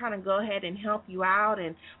I can kind of go ahead and help you out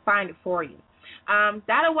and find it for you.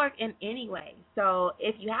 That'll work in any way. So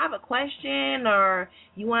if you have a question or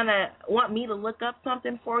you want me to look up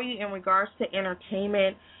something for you in regards to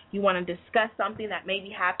entertainment, you want to discuss something that maybe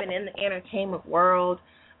happened in the entertainment world,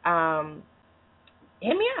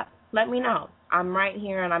 hit me up. Let me know. I'm right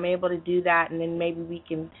here and I'm able to do that, and then maybe we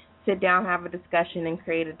can sit down, have a discussion, and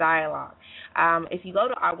create a dialogue. If you go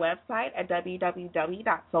to our website at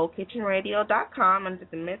www.soulkitchenradio.com under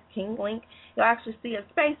the Miss King link, you'll actually see a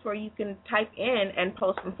space where you can type in and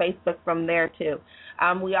post from Facebook from there too.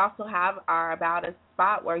 We also have our About Us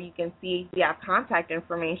spot where you can see we have contact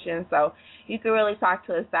information, so you can really talk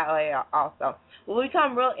to us that way also. We'll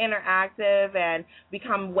become real interactive and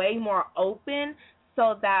become way more open,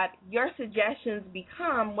 so that your suggestions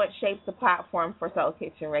become what shapes the platform for Soul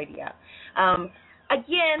Kitchen Radio.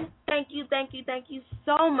 Again, thank you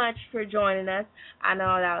so much for joining us. I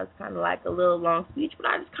know that was kind of like a little long speech, but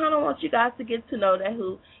I just kind of want you guys to get to know that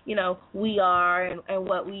who, we are and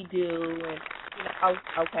what we do. And,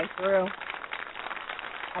 okay, for real.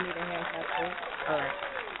 I need a hand clap too. All right.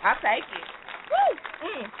 I'll take it.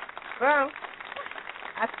 Woo! Girl.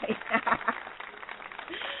 I'll take it.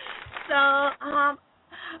 So, I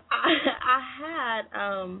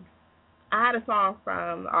had a song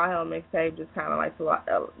from All Hell Mixtape, just kind of like to,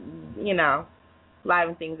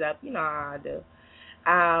 liven things up. You know how I do.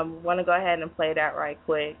 Want to go ahead and play that right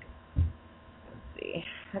quick. Let's see.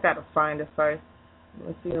 I got to find it first.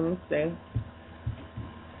 Let me see.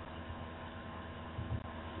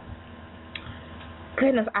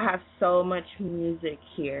 Goodness, I have so much music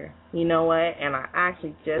here. You know what? And I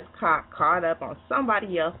actually just caught up on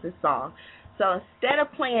somebody else's song. So instead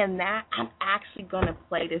of playing that, I'm actually going to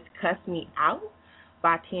play this Cuss Me Out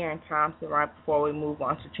by Taryn Thompson right before we move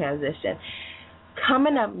on to transition.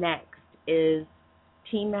 Coming up next is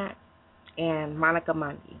T-Mac and Monica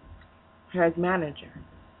Mundy, his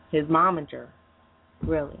momager,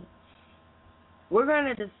 really. We're going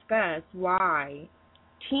to discuss why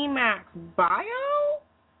T-Mac's bio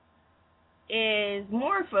is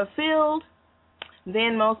more fulfilled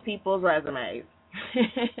than most people's resumes.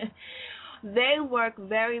 They work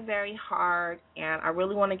very, very hard, and I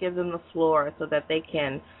really want to give them the floor so that they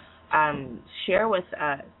can share with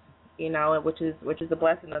us, which is a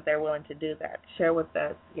blessing that they're willing to do that. Share with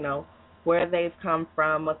us, where they've come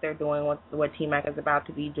from, what they're doing, what T-Mac is about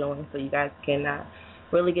to be doing, so you guys can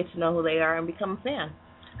really get to know who they are and become a fan.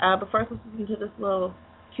 But first, let's listen to this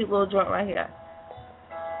cute little joint right here.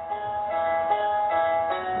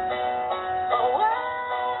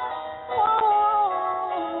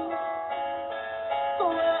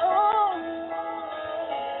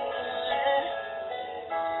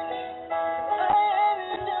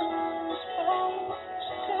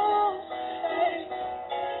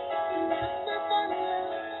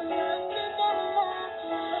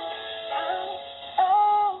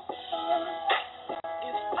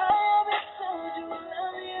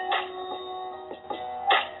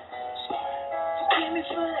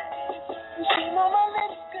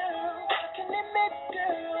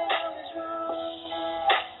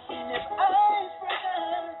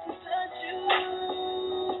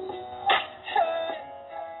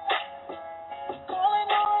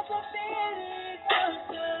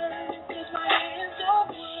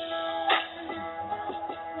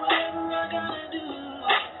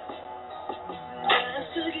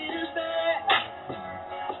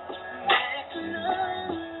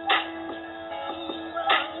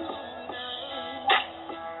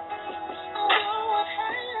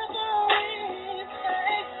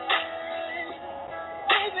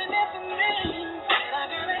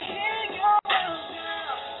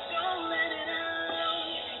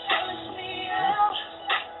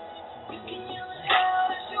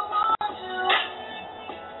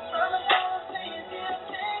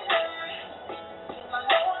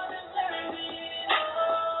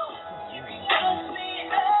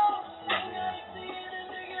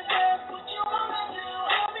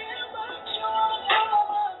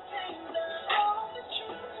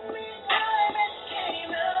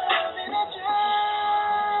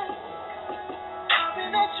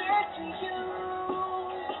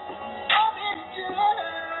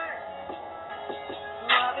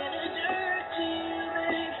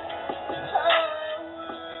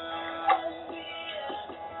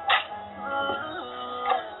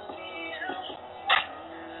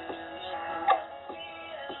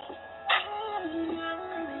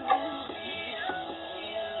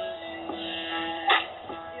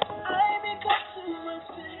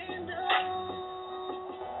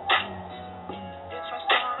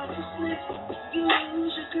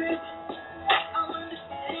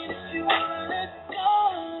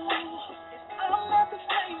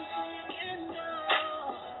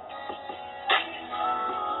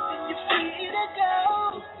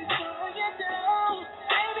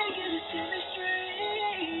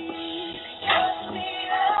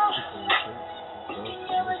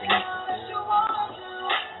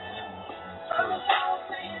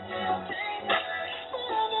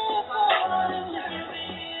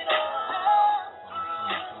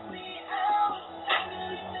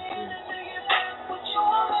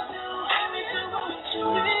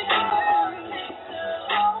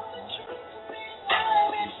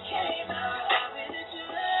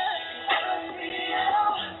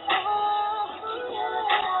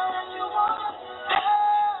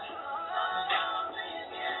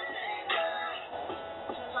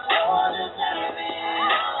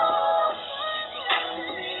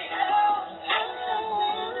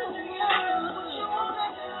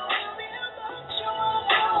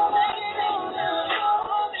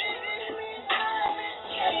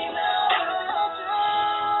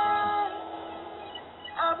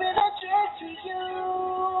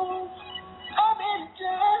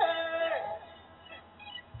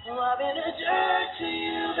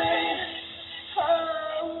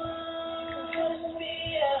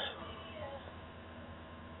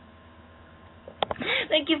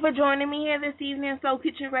 Thank you for joining me here this evening, Soul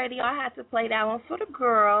Kitchen Radio. I had to play that one for the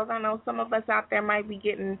girls. I know some of us out there might be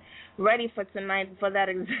getting ready for tonight for that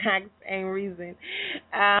exact same reason.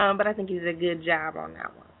 But I think you did a good job on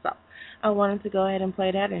that one. So I wanted to go ahead and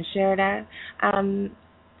play that and share that.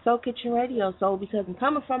 Soul Kitchen Radio, soul because I'm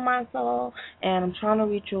coming from my soul and I'm trying to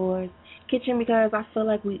reach yours. Kitchen because I feel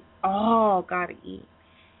like we all got to eat.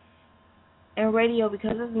 And radio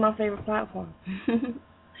because this is my favorite platform.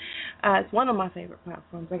 It's one of my favorite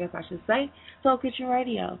platforms, I guess I should say. Soul Kitchen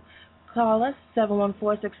Radio. Call us,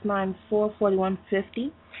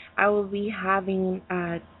 714-694-4150. I will be having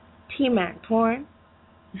T-Mac, Torrin,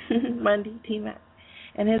 Mundy, T-Mac,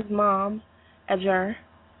 and his mom, Edger,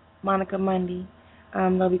 Monica Mundy.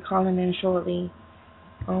 They'll be calling in shortly.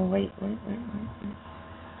 Oh, wait.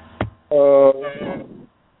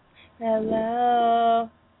 Hello.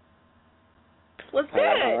 What's good?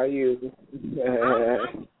 How are you?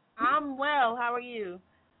 I'm well. How are you?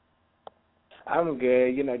 I'm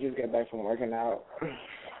good. Just got back from working out.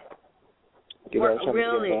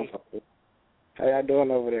 Really? How y'all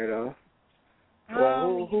doing over there, though?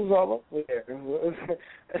 Well, who's all over there?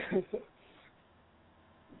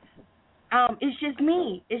 It's just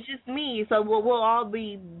me. So we'll all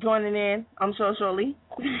be joining in, I'm sure, shortly.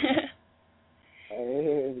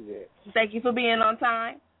 Thank you for being on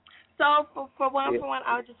time. So for one,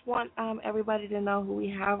 I just want everybody to know who we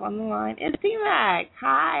have on the line. It's T-Mac.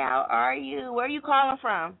 Hi, how are you? Where are you calling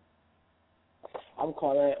from? I'm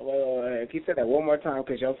calling. Well, can you say that one more time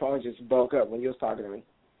because your phone just broke up when you was talking to me.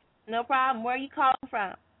 No problem. Where are you calling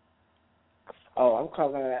from? Oh, I'm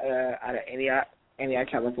calling out of Antioch,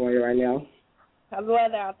 California right now. How's the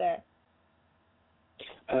weather out there?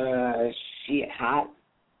 Shit, hot.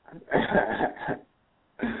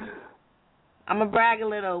 I'm gonna brag a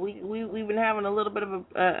little. We've been having a little bit of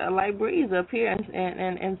a light breeze up here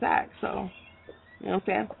in Sac, so you know what I'm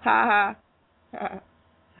saying? Ha ha.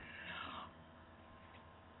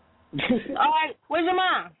 All right, where's your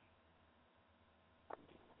mom?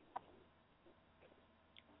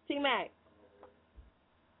 T-Mac.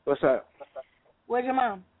 What's up? Where's your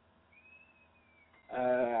mom?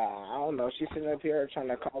 I don't know. She's sitting up here trying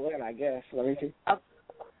to call in, I guess. Let me see.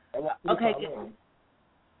 Okay, good.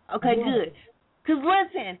 Okay, good. Cause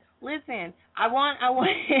listen. I want.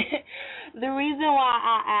 The reason why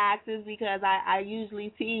I asked is because I usually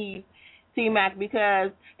tease T-Mac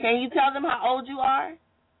because can you tell them how old you are?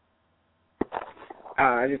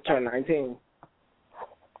 I just turned 19.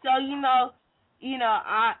 So I'm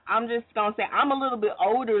just gonna say I'm a little bit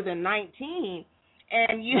older than 19,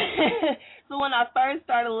 and so when I first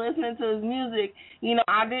started listening to his music,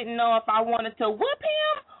 I didn't know if I wanted to whip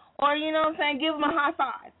him or what I'm saying, give him a high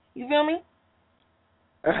five. You feel me?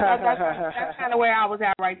 That's kind of where I was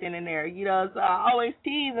at right then and there. So I always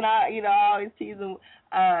tease, and I always tease him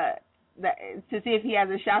to see if he has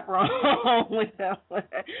a chaperone with him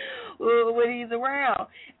when he's around.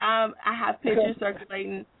 I have pictures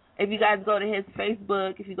circulating. If you guys go to his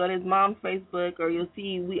Facebook, if you go to his mom's Facebook, or you'll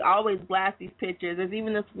see we always blast these pictures. There's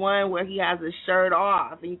even this one where he has his shirt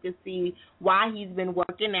off, and you can see why he's been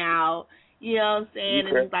working out. You know what I'm saying?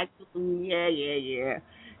 And he's like, yeah.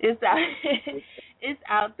 It's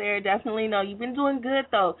out there, definitely. No, you've been doing good,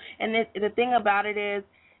 though. And the thing about it is,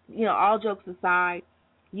 all jokes aside,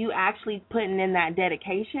 you actually putting in that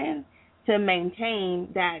dedication to maintain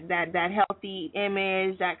that healthy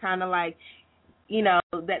image, that kind of like,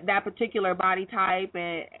 that particular body type.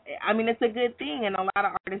 And, I mean, it's a good thing. And a lot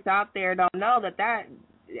of artists out there don't know that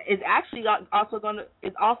it's actually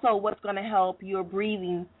also what's going to help your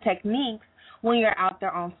breathing techniques when you're out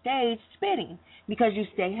there on stage spitting, because you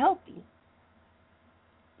stay healthy.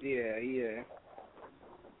 Yeah.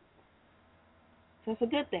 So it's a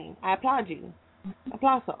good thing. I applaud you.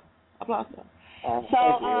 Applauso.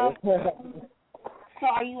 So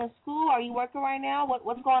are you in school? Are you working right now?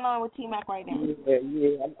 What's going on with T-Mac right now?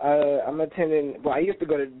 Yeah. I'm attending. Well, I used to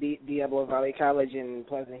go to Diablo Valley College in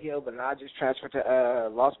Pleasant Hill, but now I just transferred to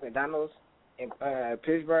Los McDonald's in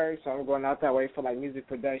Pittsburgh. So I'm going out that way for like music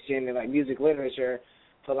production and like music literature,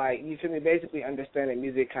 for like, you feel me, basically understanding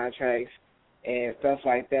music contracts and stuff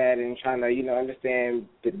like that, and trying to understand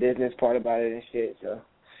the business part about it and shit. So.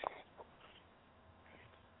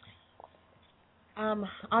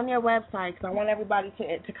 On your website, because I want everybody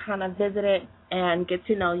to kind of visit it and get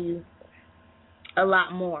to know you a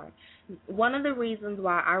lot more. One of the reasons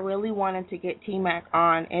why I really wanted to get T-Mac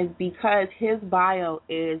on is because his bio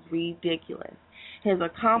is ridiculous. His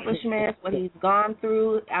accomplishments, what he's gone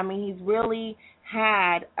through, I mean, he's really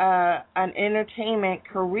had an entertainment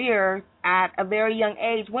career at a very young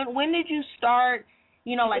age. When did you start,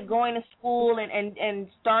 like going to school and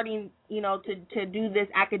starting, to do this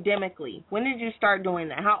academically? When did you start doing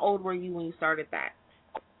that? How old were you when you started that?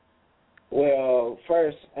 Well,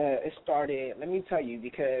 first, it started, let me tell you,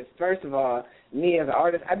 because first of all, me as an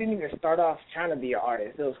artist, I didn't even start off trying to be an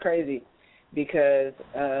artist. It was crazy because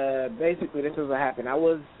basically this is what happened. I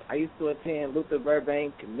used to attend Luther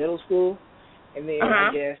Burbank Middle School, and then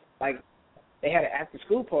I guess, like, they had an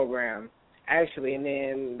after-school program, actually, and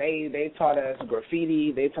then they taught us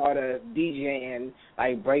graffiti, they taught us DJing,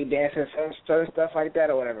 like break dancing, certain stuff like that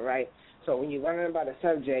or whatever, right? So when you're learning about a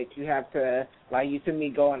subject, you have to, like, you feel me,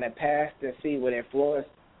 go in the past and see what influenced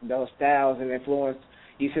those styles and influenced,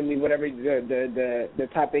 you feel me, whatever the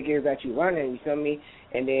topic is that you're learning, you feel me?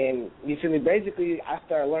 And then, you feel me, basically I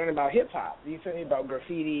started learning about hip-hop, you feel me, about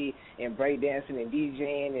graffiti and breakdancing and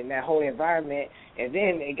DJing and that whole environment, and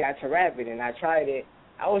then it got to rapping, and I tried it.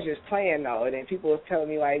 I was just playing, though, and then people was telling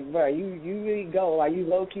me, like, bro, you really go, like, you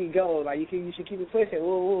low-key go, like, you should keep it pushing,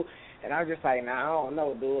 woo. And I was just like, nah, I don't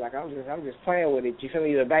know, dude. Like, I'm just playing with it. You feel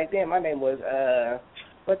me? But back then, my name was,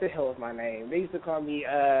 what the hell was my name? They used to call me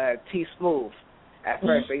T Smooth. At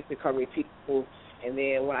first, they used to call me T Smooth. And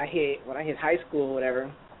then when I hit high school or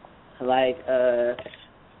whatever, like,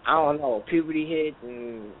 I don't know, puberty hit,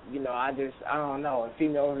 and, I don't know. And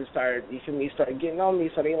females started getting on me.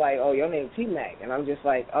 So they like, oh, your name's T-Mac. And I'm just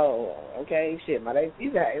like, oh, okay, shit, my name's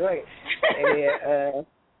T-Mac. Like, and then,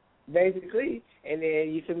 basically, and then,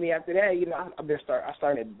 you feel me, after that, I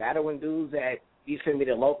started battling dudes at, you feel me,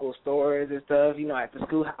 the local stores and stuff, at the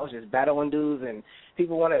schoolhouse, just battling dudes, and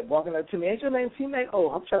people walking up to me, ain't your name T-Mac? Oh,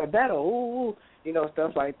 I'm trying to battle,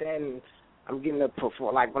 stuff like that, and I'm getting to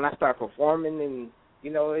perform, like, when I start performing, and,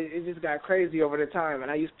 it just got crazy over the time, and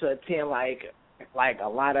I used to attend, like a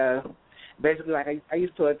lot of, basically, like, I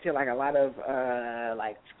used to attend, like, a lot of,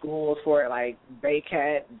 like, schools for it, like,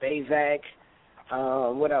 BayCat, BayVac,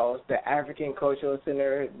 what else? The African Cultural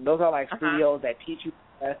Center. Those are like studios that teach you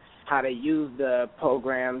how to use the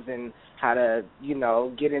programs and how to,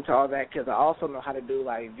 get into all that. Because I also know how to do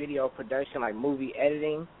like video production, like movie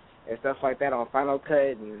editing and stuff like that on Final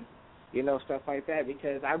Cut and, stuff like that.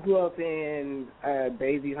 Because I grew up in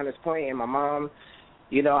Daisy, Hunters Point, and my mom,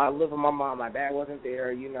 I live with my mom. My dad wasn't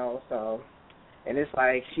there, so. And it's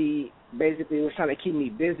like she basically was trying to keep me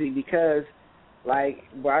busy because, like,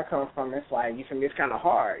 where I come from, it's like, you feel me, it's kind of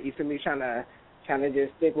hard. You feel me, trying to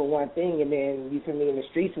just stick with one thing, and then, you feel me, in the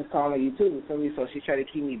streets is calling you too, you feel me? So she tried to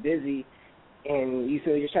keep me busy, and you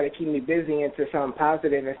feel me, just try to keep me busy into something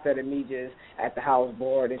positive instead of me just at the house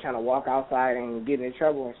bored and trying to walk outside and get in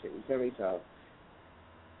trouble and shit, you feel me? So.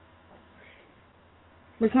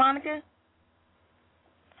 Miss Monica?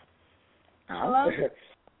 Hello?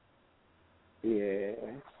 Yeah.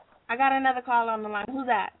 I got another call on the line. Who's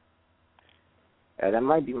that? That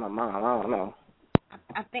might be my mom. I don't know.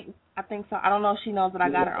 I think so. I don't know if she knows that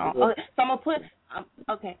I got her on. Okay, so I'm gonna put.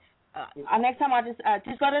 Okay. Next time I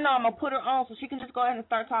just let her know I'm gonna put her on so she can just go ahead and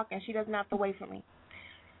start talking. She doesn't have to wait for me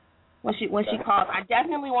when she calls. I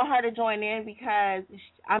definitely want her to join in because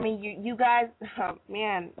you guys,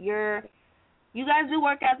 man, you guys do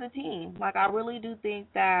work as a team. Like, I really do think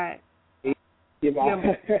that.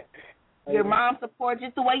 Your mom support,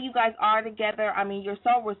 just the way you guys are together. I mean, you're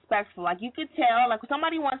so respectful. Like, you could tell, like,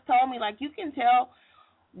 somebody once told me, like, you can tell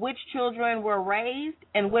which children were raised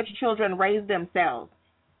and which children raised themselves.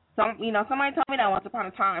 Somebody told me that once upon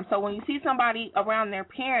a time. So when you see somebody around their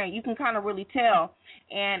parent, you can kind of really tell.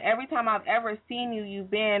 And every time I've ever seen you,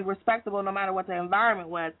 you've been respectable no matter what the environment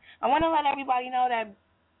was. I want to let everybody know that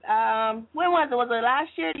when was it? Was it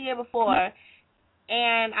last year or the year before?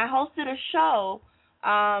 And I hosted a show,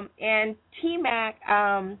 and T-Mac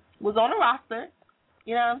was on the roster.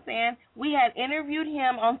 You know what I'm saying? We had interviewed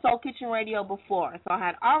him on Soul Kitchen Radio before, so I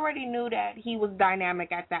had already knew that he was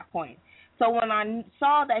dynamic at that point. So when I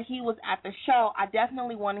saw that he was at the show, I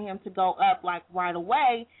definitely wanted him to go up like right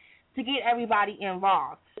away to get everybody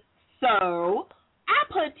involved. So I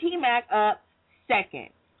put T-Mac up second.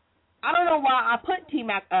 I don't know why I put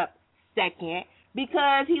T-Mac up second,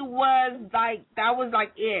 because he was like, that was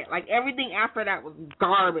like it. Like everything after that was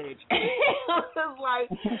garbage. It was like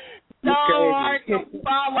so hard to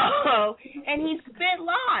follow. And he spit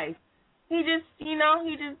live. He just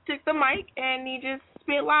took the mic and he just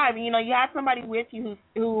spit live. And, you had somebody with you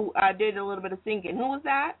who did a little bit of singing. Who was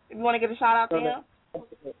that? If you want to give a shout out to him.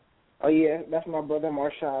 Oh yeah, that's my brother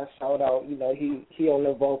Marshawn. Shout out. He on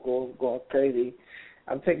the vocals going crazy.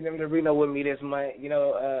 I'm taking him to Reno with me this month.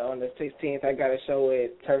 On the 16th, I got a show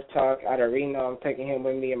at Turf Talk out of Reno. I'm taking him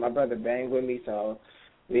with me and my brother Bang with me, so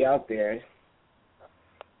we out there.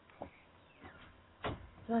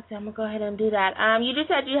 So let's see, I'm going to go ahead and do that. You just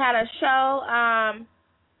said you had a show.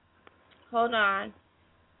 Hold on.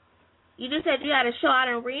 You just said you had a show out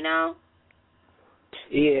in Reno?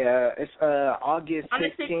 Yeah, it's August 16th. On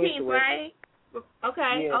the 16th, right?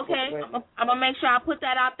 Okay, yeah, okay. I'm going to make sure I put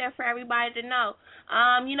that out there for everybody to know.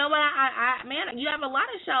 You know what? Man, you have a lot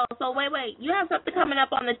of shows. So wait. You have something coming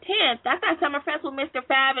up on the 10th. That's that Summerfest with Mr.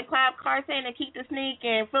 Fab and Clive Carson and Keith the Sneak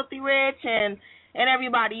and Filthy Rich and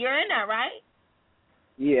everybody. You're in that, right?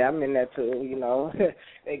 Yeah, I'm in that too.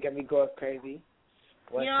 They got me going crazy.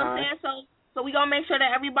 What I'm saying? So we're going to make sure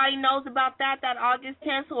that everybody knows about that August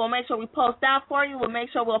 10th. So we'll make sure we post that for you. We'll make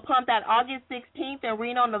sure we'll pump that August 16th in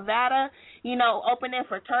Reno, Nevada, open it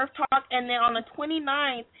for Turf Talk. And then on the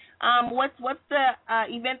 29th, what's the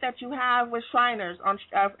event that you have with Shriners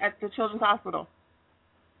at the Children's Hospital?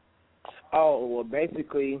 Oh, well,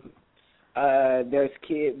 basically, there's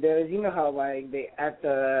kids. How like they at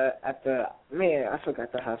the man, I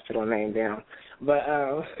forgot the hospital name down, but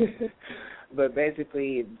but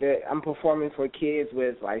basically I'm performing for kids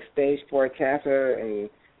with like stage 4 cancer, and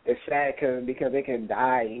it's sad because they can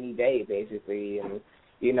die any day basically, and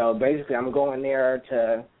basically I'm going there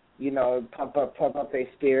to pump up their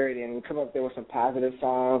spirit and come up there with some positive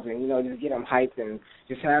songs and just get them hyped and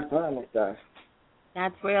just have fun and stuff.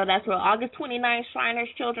 That's real. August 29th, Shriners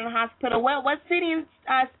Children's Hospital. What city and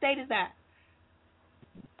state is that?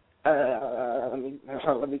 Let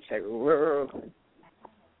me check.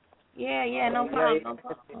 Yeah, no problem.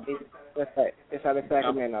 It's out of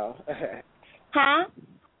Sacramento. Huh?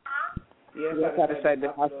 Yeah, it's out of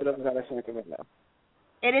the hospital is out of Sacramento.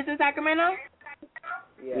 It is in Sacramento?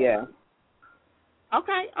 Yeah.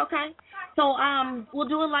 Okay. So we'll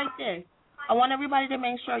do it like this. I want everybody to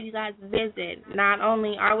make sure you guys visit not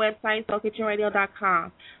only our website,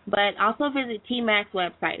 soulkitchenradio.com, but also visit T-Mac's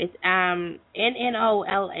website. It's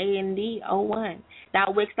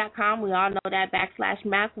NNOLANDO1.wix.com. We all know that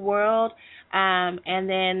 /MacWorld. And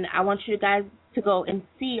then I want you guys to go and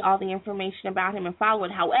see all the information about him and follow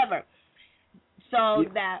it. However, so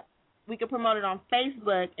that we can promote it on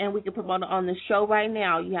Facebook and we can promote it on the show right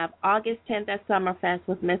now. You have August 10th at Summerfest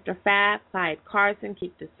with Mr. Fab, Clyde Carson,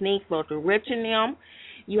 Keep the Sneak, Filthy Rich and them.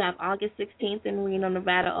 You have August 16th in Reno,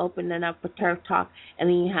 Nevada, opening up for Turf Talk. And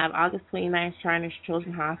then you have August 29th, Shriners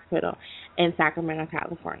Children's Hospital in Sacramento,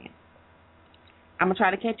 California. I'm going to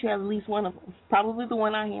try to catch you at least one of them. Probably the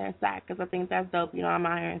one out here in Sac, because I think that's dope. I'm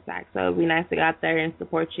out here in Sac, so it would be nice to go out there and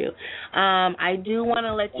support you. I do want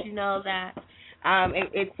to let you know that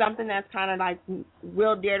it's something that's kind of like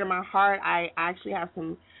real dear to my heart. I actually have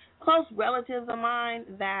some close relatives of mine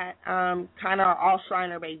that kind of are all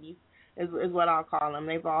Shriner babies, is what I'll call them.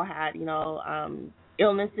 They've all had,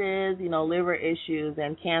 illnesses, liver issues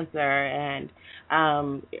and cancer and,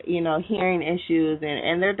 hearing issues.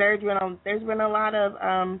 And there's been a lot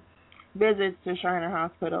of visits to Shriner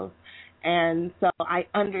hospitals. And so I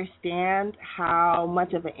understand how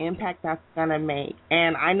much of an impact that's going to make.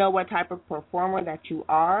 And I know what type of performer that you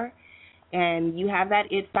are. And you have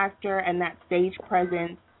that it factor and that stage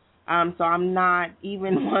presence. So I'm not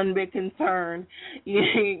even one bit concerned,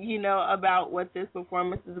 about what this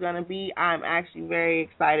performance is going to be. I'm actually very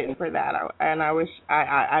excited for that. And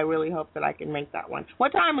I really hope that I can make that one.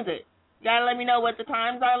 What time is it? You got to let me know what the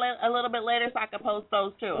times are a little bit later so I can post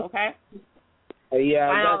those too, okay? Yeah,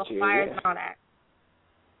 I got the you. flyers and all that.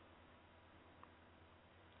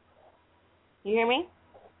 You hear me?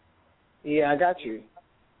 Yeah, I got you.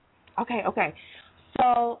 Okay.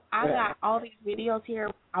 So I got all these videos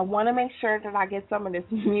here. I want to make sure that I get some of this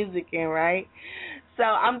music in, right? So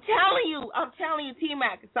I'm telling you,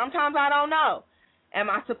 T-Mac, sometimes I don't know. Am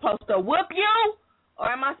I supposed to whoop you or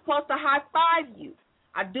am I supposed to high-five you?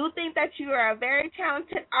 I do think that you are a very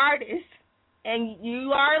talented artist and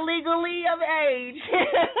you are legally of age.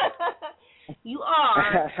 You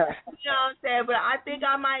are. You know what I'm saying? But I think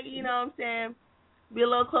I might, you know what I'm saying, be a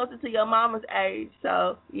little closer to your mama's age.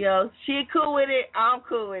 So, you know, she cool with it, I'm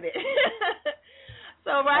cool with it.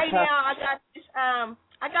 So right now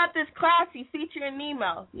I got this classy featuring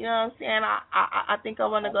Nemo. You know what I'm saying? I think I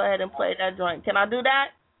want to go ahead and play that joint. Can I do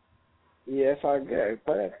that? Yes, all good.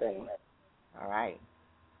 Play that thing. All right.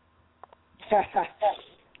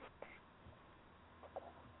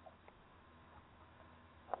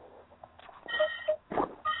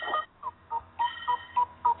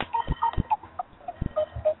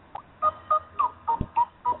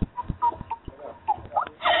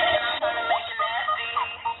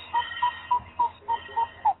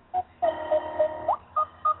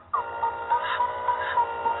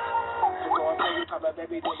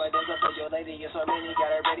 Baby, do my nigga for your lady. You're so many, got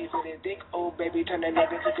her ready for this dick. Oh, baby, turn the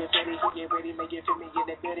nigga to confetti. He get ready, make it feel me in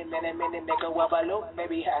the building. Man, a minute, make a wobble,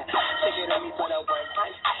 baby. Shake it on me for the one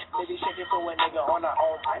time. Baby, shake it for a nigga on our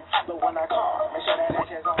own time. But when I call, make sure that ass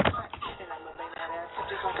is on time. And I'ma bang that ass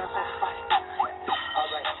just like a fast fight.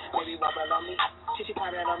 Alright, baby, wobble on me. She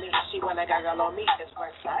pounded on me. She wanna goggle on me. It's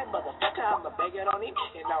my side, motherfucker. I'ma beg it on him.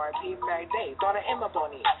 And R.I.P. Mary Day. Thought I am up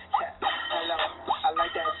on him. Hello, I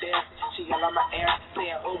like that there. She yell on my air,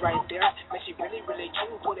 saying, oh, right there. Man, she really, really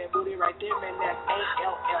cute. Put that booty right there, man. That's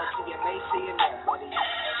A-L-L-T-M-A-C in there, buddy. And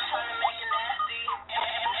I'm trying to make it nasty.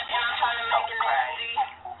 And I'm trying to make it nasty.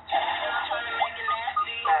 And I'm trying to make it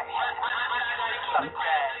nasty. I gotta keep it nasty.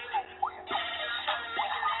 And I'm trying to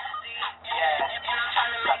make it nasty. Yeah. And I'm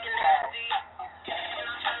trying to make it nasty. And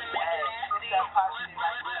I'm trying to make it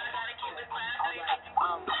nasty. I gotta keep it classy.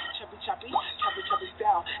 Choppy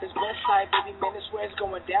style. It's west side, baby, man, it's where it's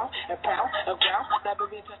going down. A pound, a ground, that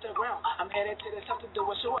baby touch the ground. I'm headed to the something to do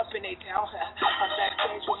a show up in a town. I'm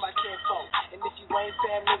backstage with my kinfolk. And if you ain't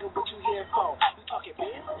fam, nigga, what you here for? You talking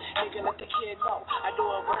biz? Nigga, let the kid know. I do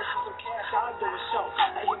a verse for some cash, I'll do a show.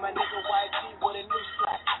 I hear my nigga YG with a new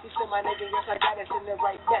slap. He said, my nigga, yes, I got it in the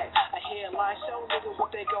right back. I hear a line show, nigga,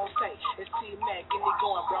 what they gon' say? It's T-Mac, and they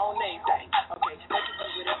going bro on everything. Okay, let's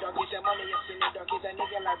get with it, dog. Get that money, up in it, dog. Get that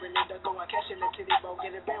nigga like really, dog. Go on, cash in the titty, bro.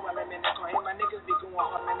 Get it back while I'm in the car. And my niggas be going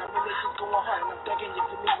hard, man. I really keep going hard, and I'm thugging you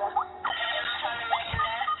for me, bro. And I'm trying to make it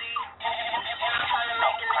nasty. And I'm trying to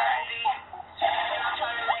make it nasty. And I'm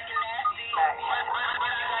trying to make it nasty. I gotta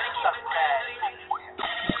keep it classy.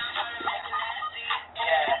 And I'm trying to make it nasty.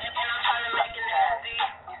 Yeah. And I'm trying to make it nasty.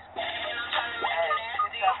 And I'm trying to make it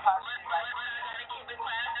nasty. I gotta keep it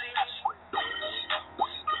classy.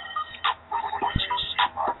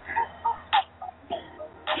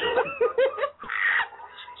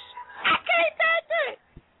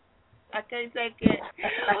 I can't take it.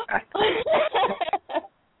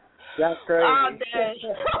 That's crazy. Oh, dang.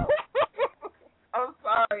 I'm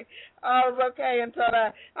sorry. I was okay until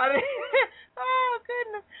that. Oh,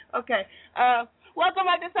 goodness. Okay. Welcome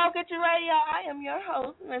back to Soul Kitchen Radio. I am your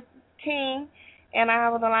host, MsisKing, and I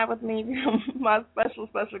have on the line with me my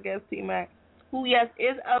special guest, T-Mac, who, yes,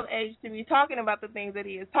 is of age to be talking about the things that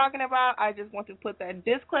he is talking about. I just want to put that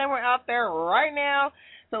disclaimer out there right now,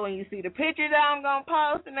 so when you see the picture that I'm going to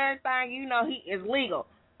post and everything, you know he is legal,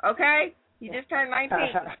 okay? He just turned 19.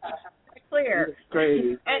 It's clear. It's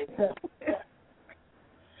crazy.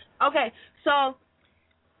 Okay, so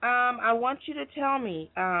I want you to tell me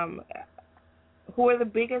who are the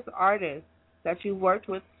biggest artists that you've worked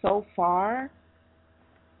with so far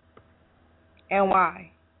and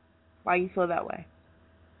why? Why you feel that way?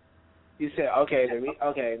 You said, okay.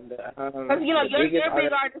 Because, you know, your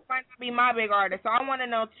big artist might not be my big artist. So I want to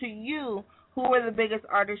know, to you, who were the biggest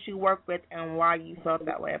artists you worked with and why you felt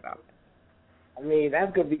that way about it? I mean,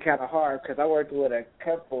 that's going to be kind of hard because I worked with a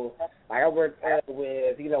couple. Like, I worked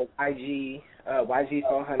with, you know, YG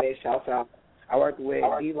 400, shouts out. I worked with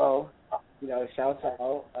D-Lo, you know, shouts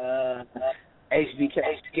out. HBK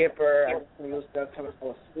Skipper, I got some new stuff coming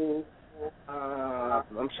from school.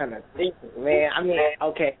 I'm trying to think, man. I mean,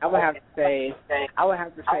 okay, I would have to say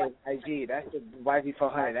YG. That's the YG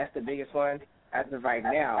 400. That's the biggest one as of right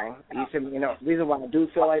now. You know, the reason why I do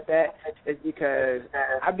feel like that is because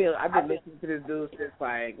I've been listening to this dude since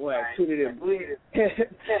like Tooted and Bleeded.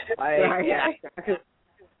 Like, yeah, I could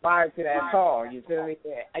fire to that song. You feel me?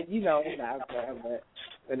 You know,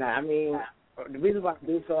 but nah, I mean, the reason why I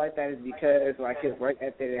do feel like that is because like his work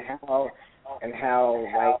ethic and how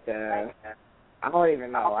like I don't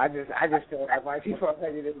even know. I just feel like people are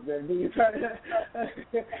ready to be.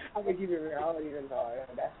 I'm gonna keep it real. I don't even know.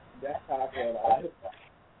 That's how I feel about it.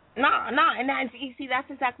 No, and you see,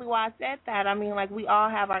 that's exactly why I said that. I mean, like, we all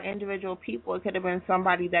have our individual people. It could have been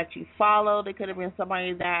somebody that you followed. It could have been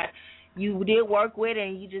somebody that you did work with,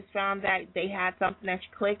 and you just found that they had something that you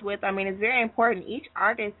clicked with. I mean, it's very important. Each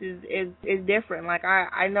artist is different. Like,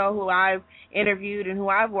 I know who I've interviewed and who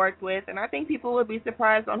I've worked with, and I think people would be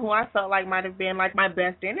surprised on who I felt like might have been, like, my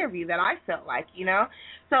best interview that I felt like, you know?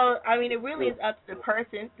 So, I mean, it really is up to the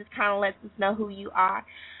person. Just kind of lets us know who you are.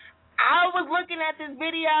 I was looking at this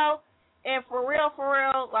video, and for real,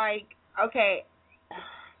 like, okay,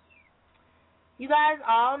 you guys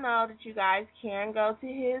all know that you guys can go to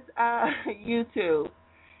his YouTube,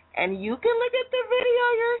 and you can look at the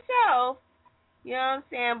video yourself, you know what I'm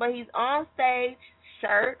saying, but he's on stage,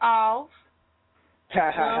 shirt off.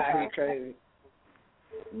 Crazy.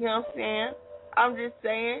 You know what I'm saying? I'm just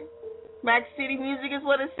saying. Max City Music is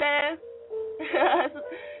what it says.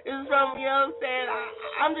 This is from, you know what I'm saying?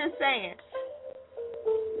 I'm just saying.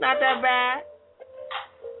 Not that bad.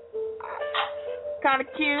 Kind of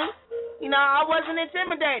cute. You know, I wasn't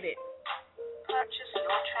intimidated.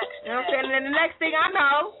 You know what I'm saying? And then the next thing I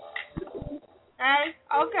know, hey,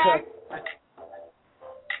 okay.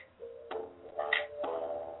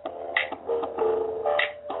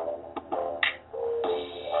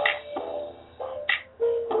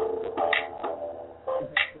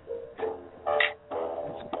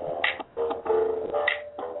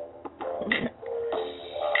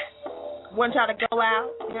 Wouldn't try to go out,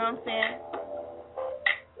 you know what I'm saying?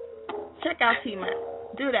 Check out T-Mac.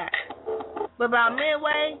 Do that. But about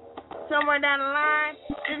midway, somewhere down the line,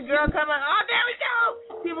 this girl come up, oh, there we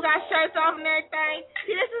go. People got shirts off and everything.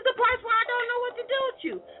 See, this is the part where I don't know what to do with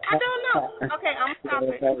you. I don't know. Okay, I'm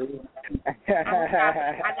stopping.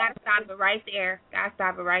 I gotta stop it right there. Gotta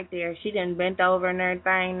stop it right there. She done bent over and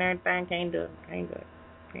everything. Can't do it.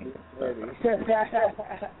 Hey,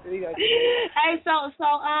 so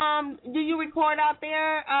do you record out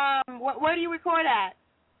there? Where do you record at?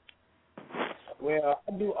 Well,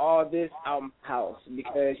 I do all this out my house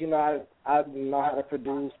because, you know, I know how to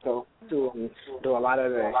produce, so do a lot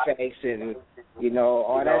of the effects and, you know,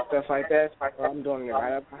 all that stuff like that. So I'm doing it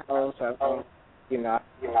right at my house. You know, I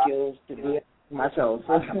have skills to do it myself.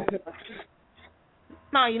 No,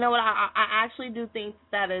 you know what? I actually do think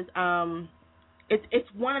that is it's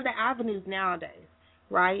one of the avenues nowadays,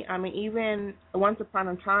 right? I mean, even once upon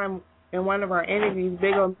a time in one of our interviews,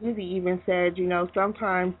 Big O Music even said, you know,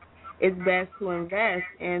 sometimes it's best to invest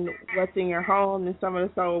in what's in your home and some of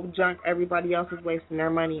the soul junk everybody else is wasting their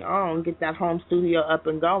money on. Get that home studio up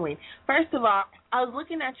and going. First of all, I was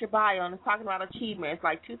looking at your bio and it's talking about achievements,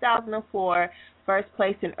 like 2004, first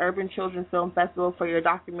place in Urban Children's Film Festival for your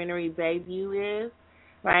documentary Bayview is,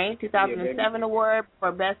 right? 2007 award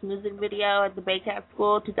for Best Music Video at the Baycat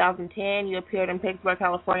School. 2010, you appeared in Pittsburgh,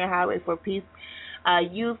 California Highway for Peace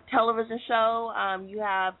youth television show. You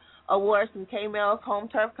have awards from K-Mel's Home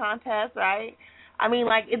Turf Contest, right? I mean,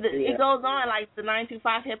 like, it goes on, like the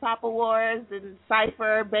 925 Hip Hop Awards, and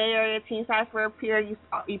Cypher, Bay Area Teen Cypher appear. You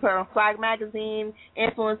put on Flag Magazine,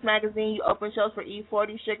 Influence Magazine. You open shows for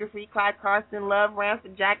E40, Sugar Free, Clyde Carson, Love,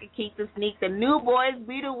 Rancid, Jacket, Keep the Sneak, The New Boys,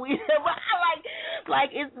 Beat a Weed.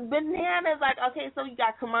 like, it's bananas. Like, okay, so you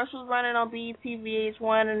got commercials running on BET,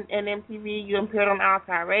 VH1, and MTV. You appeared on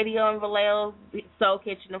Outside Radio and Vallejo's Soul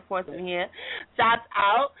Kitchen, of course, in here. Shots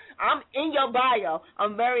out. I'm in your bio.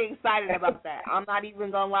 I'm very excited about that. I'm not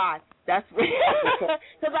even gonna lie. That's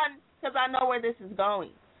because I know where this is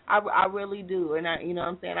going. I really do, and you know what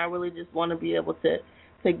I'm saying. I really just want to be able to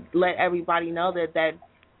let everybody know that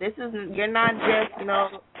this isn't. You're not just, you know,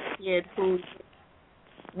 a kid who.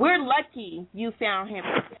 We're lucky you found him.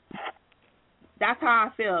 That's how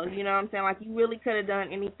I feel. You know what I'm saying? Like, you really could have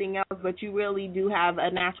done anything else, but you really do have a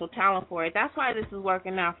natural talent for it. That's why this is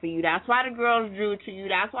working out for you. That's why the girls drew to you.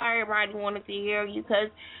 That's why everybody wanted to hear you, because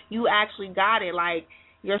you actually got it. Like,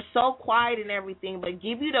 you're so quiet and everything, but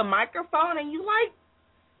give you the microphone and you like,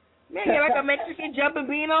 man, you're like a Mexican jumping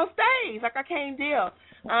being on stage. Like, I can't deal.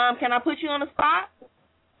 Can I put you on the spot?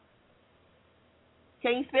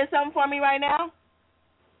 Can you spit something for me right now?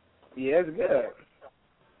 Yeah, it's good.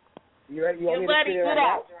 You ready? You want me to do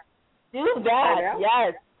that? Do that. Right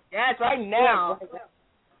now? Yes, right now.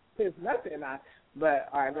 It's nothing. But,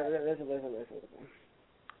 all right, listen.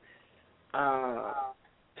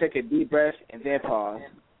 Take a deep breath and then pause.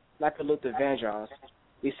 Like a Luther Vandross.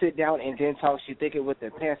 We sit down and then talk. She thinking with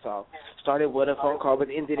her pants off. Started with a phone call, but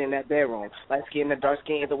ended in that bedroom. Light skin and dark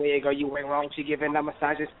skin, the way it go, you went wrong. She giving out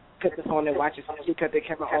massages. cut the phone and watch us. She cut the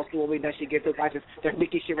camera off when we done. She get to watch us. That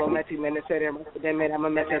Mickey shit romantic, man. They said that man, I'm a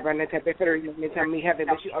mess up running tap. They better tell me heaven,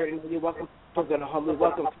 but you already know you're welcome. I'm gonna humbly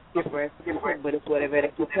welcome. Different, but it's whatever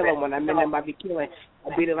that you tell them. When I'm in them, I be killing.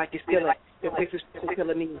 I beat it like you're stealing. Your picture's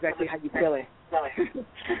telling me exactly how you feeling.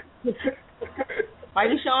 Why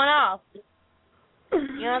you showing off? You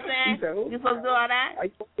know what I'm saying? You supposed to do all that?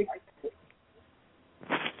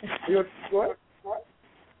 What?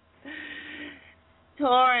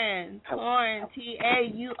 Taurean, Taurean,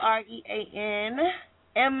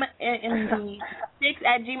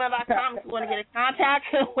 MND6@gmail.com if you want to get in contact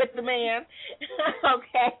with the man.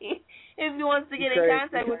 Okay. If you want to get in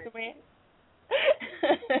contact with the man.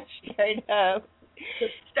 Straight up.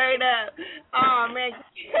 Oh, man.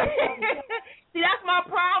 See, that's my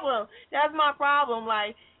problem.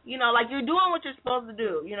 Like, you know, like you're doing what you're supposed to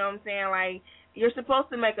do. You know what I'm saying? Like, you're supposed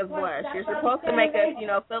to make us blush. You're supposed to make us, you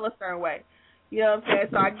know, feel a certain way. You know what I'm saying?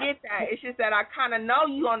 So I get that. It's just that I kind of know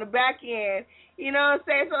you on the back end. You know what I'm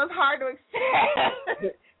saying? So it's hard to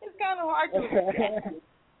accept. It's kind of hard to accept.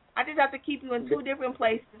 I just have to keep you in two different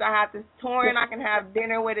places. I have to tour and I can have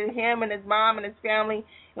dinner with him and his mom and his family,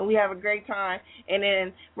 and we have a great time. And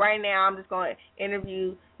then right now I'm just going to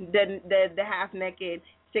interview the half-naked,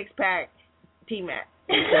 six-pack T-Mac.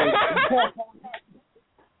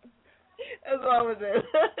 That's all I'm going to do.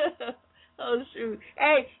 Oh, shoot.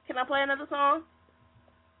 Hey, can I play another song?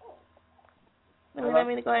 Let me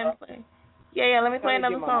go ahead and play. Yeah, let me play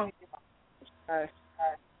another song.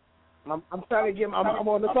 I'm trying to get I'm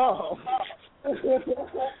on the phone.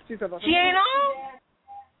 She said, she ain't on?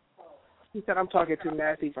 She said I'm talking too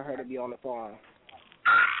nasty for her to be on the phone.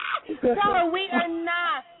 Tell her we are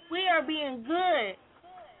not. We are being good.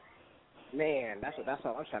 Man, that's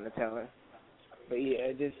all I'm trying to tell her. But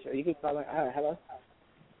yeah, just you can call her. Hello.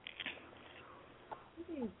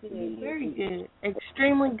 Very good.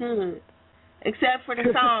 Extremely good. Except for the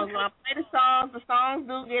songs. When I play the songs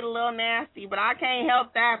do get a little nasty, but I can't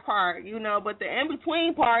help that part, you know. But the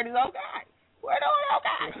in-between part is okay. We're doing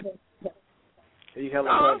okay. You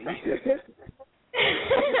hella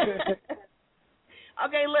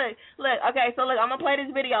Okay, look. Okay, so look, I'm going to play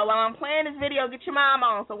this video. While I'm playing this video, get your mom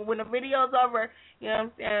on. So when the video's over, you know what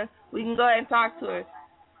I'm saying, we can go ahead and talk to her.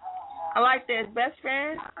 I like this. Best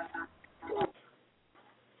friend?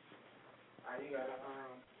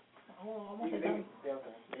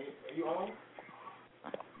 You on?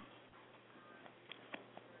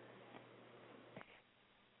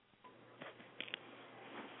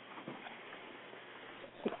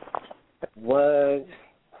 What?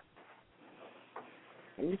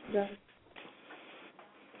 Let me see that.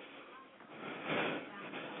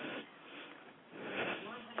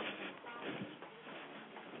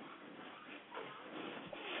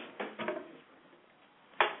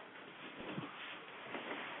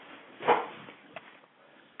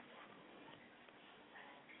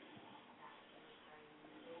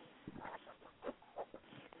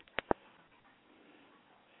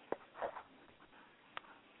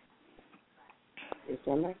 It's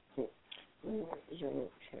on that.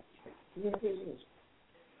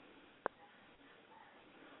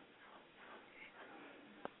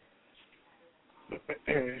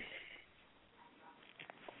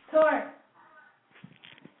 Tour.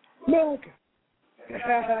 Milk. I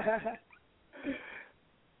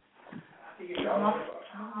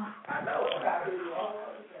know.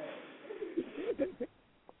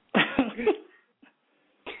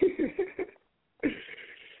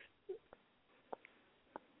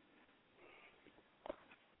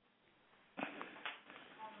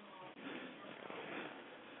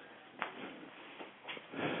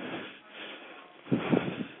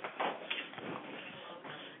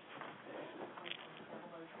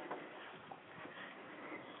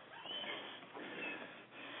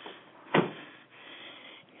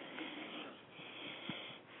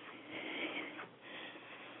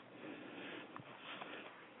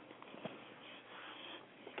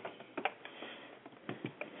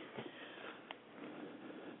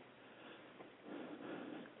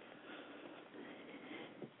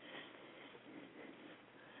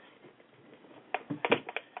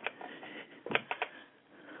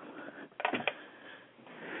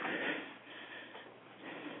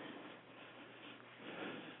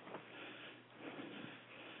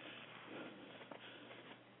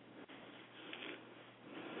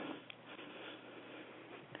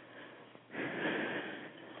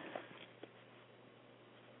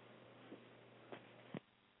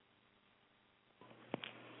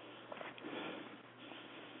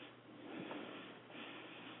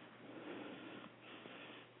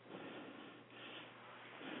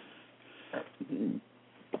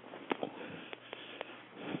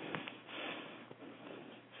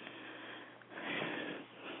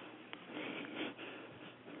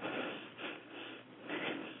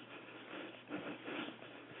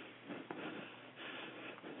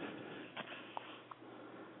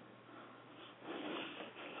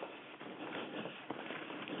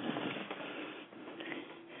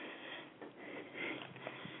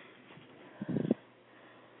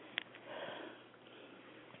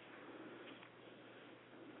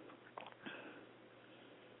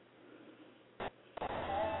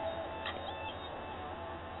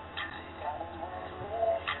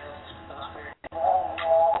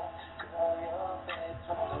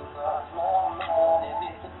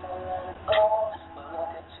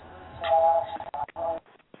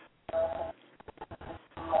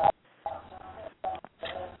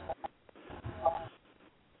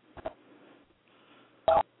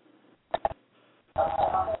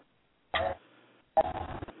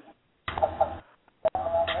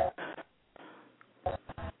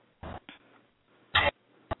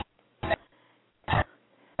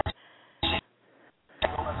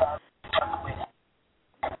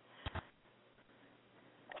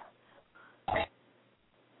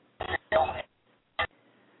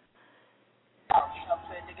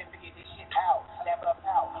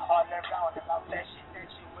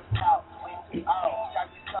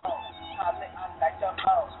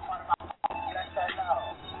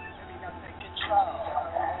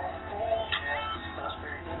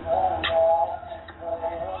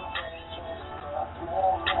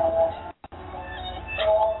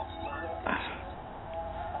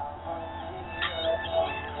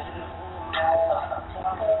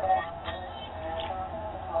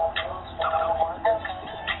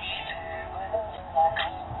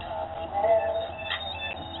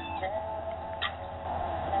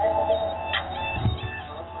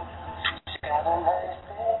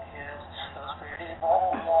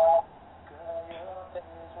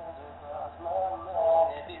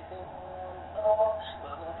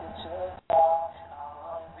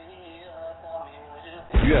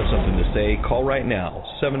 you have something to say, call right now.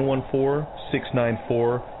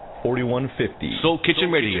 714-694-4150. Soul Kitchen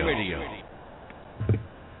Radio.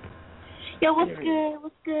 Yo, what's good?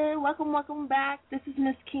 What's good? Welcome back. This is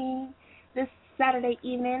Miss King. This Saturday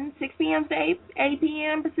evening, 6 p.m. to 8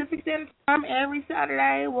 p.m. Pacific Standard Time. Every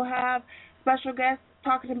Saturday, we'll have special guests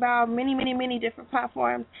talking about many different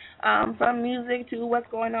platforms, from music to what's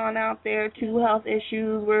going on out there to health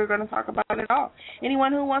issues. We're going to talk about it all.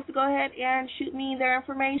 Anyone who wants to go ahead and shoot me their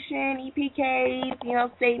information,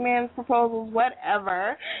 EPKs, statements, proposals,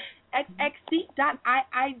 whatever,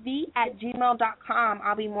 xxc.iiv@gmail.com.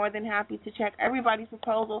 I'll be more than happy to check everybody's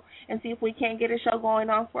proposal and see if we can't get a show going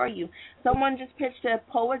on for you. Someone just pitched a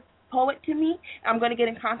poet to me. I'm going to get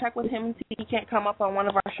in contact with him and see if he can't come up on one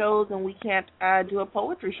of our shows and we can't do a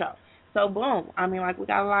poetry show. So, boom. We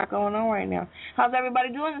got a lot going on right now. How's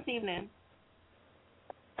everybody doing this evening?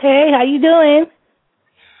 Hey, how you doing?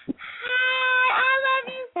 Hi, I love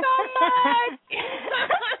you so much.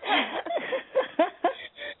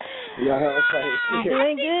 You're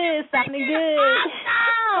doing good, sounding good.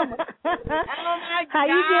 Awesome. Oh, my How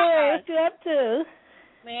you doing? What you up to?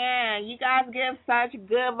 Man, you guys give such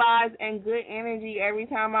good vibes and good energy every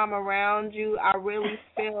time I'm around you. I really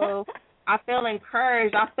feel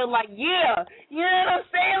encouraged. I feel like, yeah, you know what I'm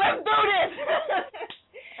saying? Let's do this.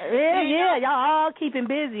 Yeah, y'all all keeping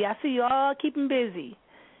busy. I see you all keeping busy.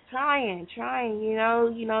 Trying.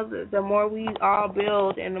 The more we all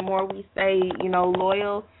build and the more we stay,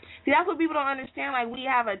 loyal. See, that's what people don't understand. Like, we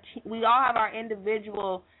all have our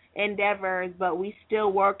individual endeavors, but we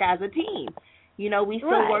still work as a team. We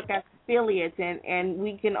still work as affiliates, and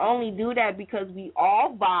we can only do that because we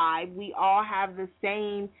all vibe. We all have the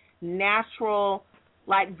same natural,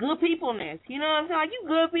 good peopleness. You know what I'm saying? Like, you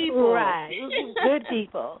good people. Right. Good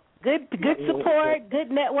people. Good support, good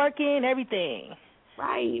networking, everything.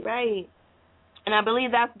 Right. And I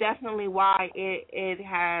believe that's definitely why it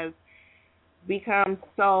has become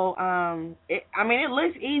so, it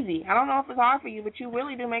looks easy. I don't know if it's hard for you, but you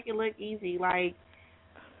really do make it look easy. Like,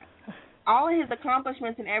 all of his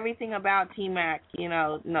accomplishments and everything about T-Mac,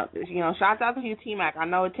 shouts out to you, T-Mac. I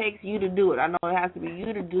know it takes you to do it. I know it has to be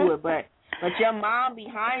you to do it, but your mom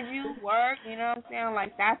behind you work, you know what I'm saying?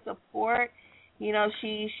 Like, that support,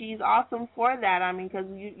 she's awesome for that. Because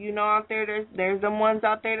out there, there's them ones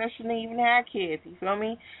out there that shouldn't even have kids. You feel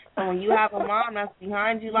me? So when you have a mom that's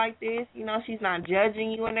behind you like this, she's not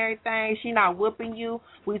judging you and everything. She's not whooping you.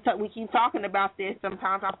 We keep talking about this.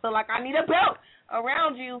 Sometimes I feel like I need a belt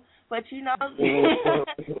around you, but she got your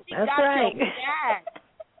back.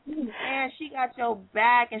 And she got your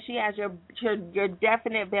back, and she has your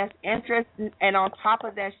definite best interest. And on top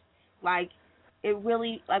of that, it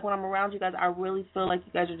really, when I'm around you guys, I really feel like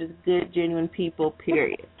you guys are just good, genuine people,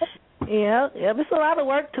 period. Yeah, it's a lot of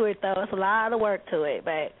work to it, though. It's a lot of work to it,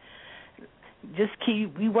 but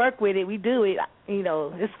we work with it, we do it.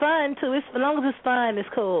 It's fun, too. As long as it's fun, it's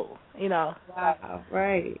cool, Wow,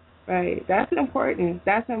 right. That's important.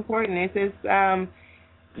 It's just,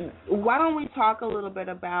 why don't we talk a little bit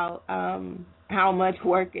about how much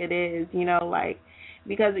work it is,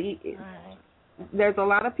 because there's a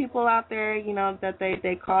lot of people out there, that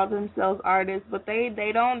they call themselves artists, but they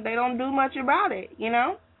don't do much about it,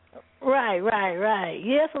 Right.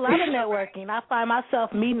 Yeah, it's a lot of networking. I find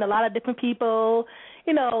myself meeting a lot of different people,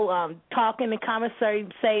 talking and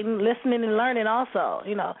conversating, listening and learning also.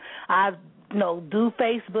 I do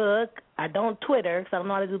Facebook. I don't Twitter because I don't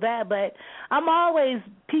know how to do that, but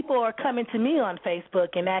people are coming to me on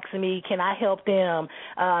Facebook and asking me, can I help them?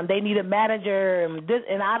 They need a manager,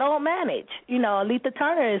 and I don't manage. Aletha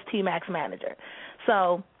Turner is T-Mac's manager.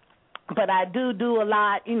 So, but I do a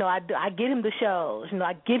lot. I get him the shows.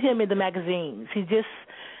 I get him in the magazines. He just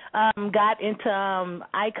got into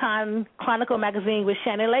Icon Chronicle magazine with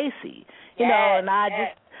Shannon Lacey. And I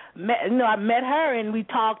just I met her and we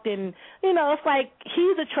talked, and it's like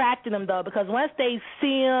he's attracting them though, because once they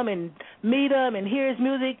see him and meet him and hear his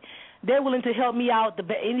music, they're willing to help me out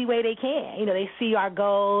any way they can. They see our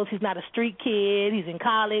goals. He's not a street kid. He's in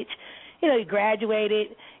college. He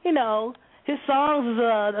graduated. His songs is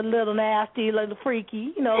a little nasty, a little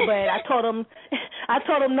freaky, but I told him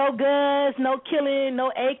no guns, no killing, no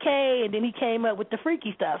AK, and then he came up with the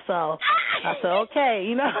freaky stuff. So I said,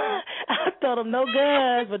 okay, I told him no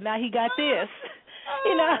guns, but now he got this,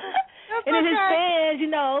 and then his fans, he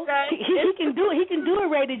can do a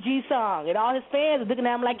rated G song, and all his fans are looking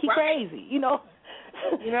at him like he crazy,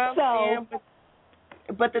 So,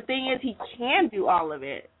 but the thing is, he can do all of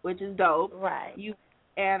it, which is dope. Right.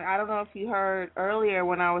 And I don't know if you heard earlier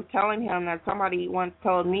when I was telling him that somebody once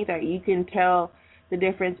told me that you can tell the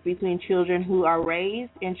difference between children who are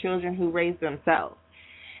raised and children who raise themselves.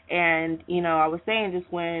 And, you know, I was saying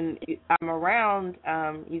just when I'm around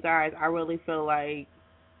you guys, I really feel like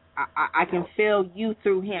I can feel you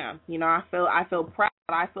through him. You know, I feel proud.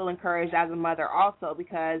 I feel encouraged as a mother also,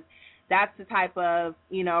 because that's the type of,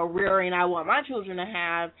 you know, rearing I want my children to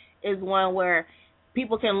have, is one where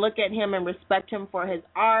people can look at him and respect him for his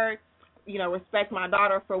art, you know, respect my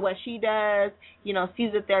daughter for what she does, you know,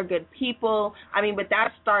 sees that they're good people. I mean, but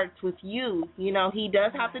that starts with you. You know, he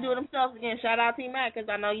does have to do it himself. Again, shout out to Matt, because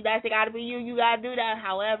I know you guys, it got to be you. You got to do that.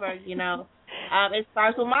 However, you know, it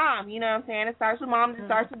starts with mom. You know what I'm saying? It starts with mom. It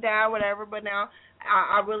starts with dad, whatever. But now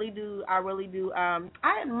I really do. I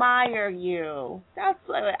admire you. That's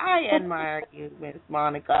what I admire you, Miss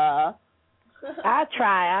Monica. I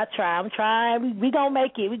try. I'm trying. We gonna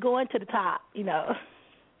make it. We going to the top. You know.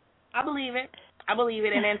 I believe it,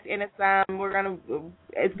 and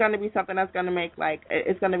it's gonna be something that's gonna make, like,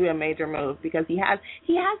 it's gonna be a major move, because he has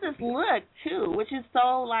this look too, which is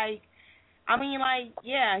so, like, I mean, like,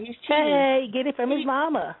 yeah, he's cheating. Hey, get it from his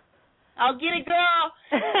mama. I'll get it, girl.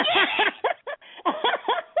 Get it.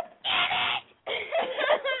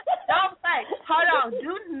 Don't play. Hold on.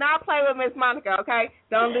 Do not play with Miss Monica, okay?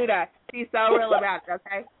 Don't do that. She's so real about it,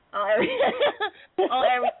 okay? On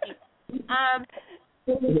everything.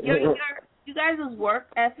 You guys' work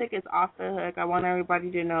ethic is off the hook. I want everybody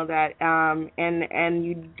to know that. And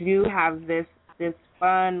you do have this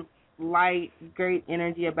fun, light, great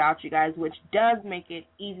energy about you guys, which does make it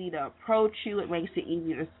easy to approach you. It makes it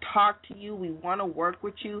easy to talk to you. We want to work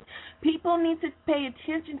with you. People need to pay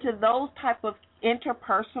attention to those type of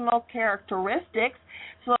interpersonal characteristics,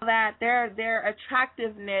 so that their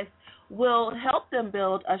attractiveness will help them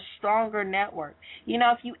build a stronger network. You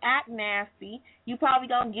know, if you act nasty, you probably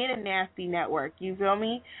don't get a nasty network. You feel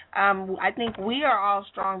me? I think we are all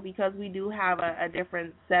strong because we do have a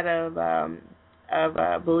different set of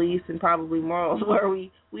beliefs and probably morals, where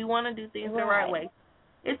we want to do things the right way.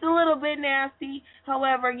 It's a little bit nasty.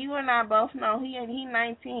 However, you and I both know he's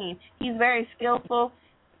 19. He's very skillful.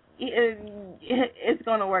 It's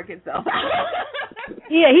going to work itself out.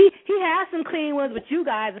 Yeah, he has some clean ones, but you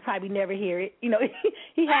guys will probably never hear it. You know,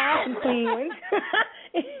 he has some clean ones.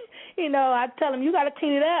 You know, I tell him, you got to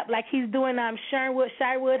clean it up. Like he's doing Sherwood's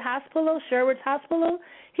Hospital.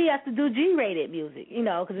 He has to do G-rated music, you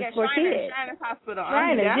know, because it's for kids. Shriners Hospital.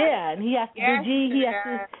 Shriners, yeah, and he has to do G. He has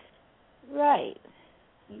to, right.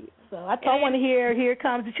 So I told him to hear "Here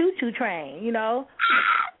Comes the Choo Choo Train," you know.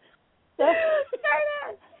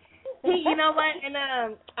 You know what, and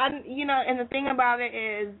the thing about it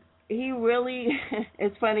is, he really,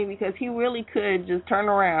 it's funny because he really could just turn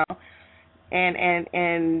around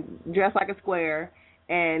and dress like a square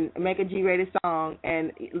and make a G-rated song,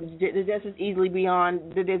 and just as easily be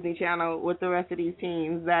on the Disney Channel with the rest of these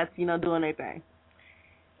teens that's, you know, doing their thing.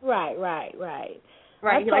 Right.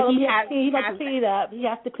 Right, he has to clean it up. He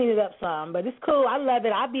has to clean it up some, but it's cool. I love it.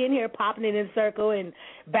 I'll be in here popping it in a circle and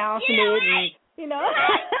bouncing it, and you know.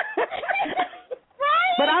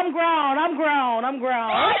 But I'm grown.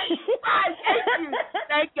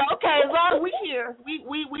 Thank you. Okay, as long as we here,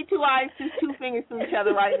 we two eyes, two fingers to each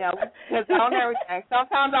other right now, because on everything.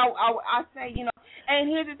 Sometimes I say, you know, and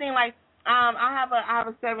here's the thing, like, I have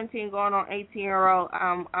a 17 going on 18-year-old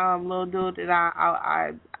little dude that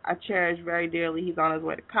I cherish very dearly. He's on his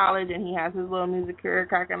way to college, and he has his little music career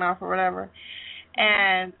cracking off or whatever.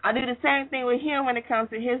 And I do the same thing with him when it comes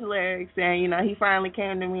to his lyrics. And, you know, he finally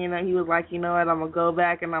came to me and he was like, you know what, I'm going to go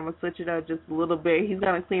back and I'm going to switch it up just a little bit. He's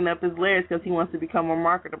going to clean up his lyrics because he wants to become more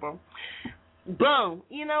marketable. Boom.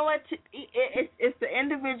 You know what? It's the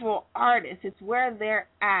individual artist. It's where they're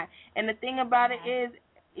at. And the thing about it is,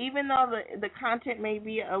 even though the content may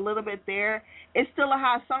be a little bit there, it's still a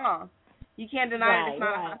hot song. You can't deny that it's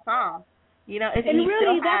not a hot song. You know, and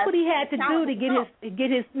really, that's what he had to do to get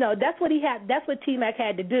his. No, that's what he had. That's what T-Mac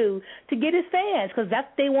had to do to get his fans, because that's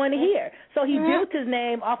what they want to hear. So he built his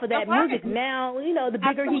name off of that music. Now, you know, the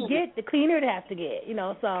bigger he gets, the cleaner it has to get. You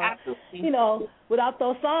know, so you know, without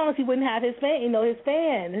those songs, he wouldn't have his fan. You know, his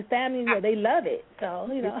family, you know, they love it. So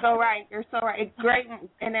you know, You're so right. It's great,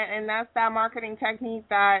 and that's that marketing technique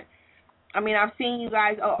that. I mean, I've seen you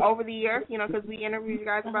guys over the year, you know, because we interviewed you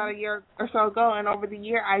guys about a year or so ago, and over the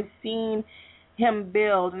year I've seen him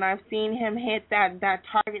build, and I've seen him hit that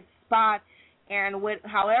target spot, and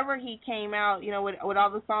however he came out, you know, with all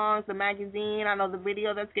the songs, the magazine, I know the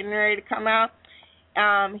video that's getting ready to come out,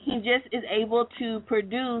 he just is able to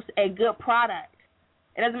produce a good product.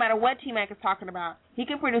 It doesn't matter what T-Mac is talking about. He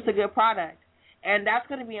can produce a good product, and that's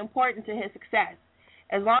going to be important to his success.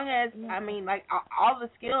 As long as, I mean, like, all the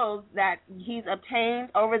skills that he's obtained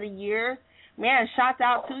over the years, man, shouts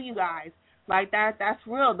out to you guys. Like, that's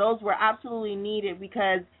real. Those were absolutely needed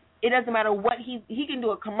because it doesn't matter what he can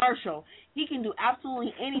do a commercial. He can do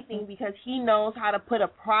absolutely anything because he knows how to put a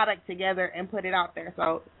product together and put it out there.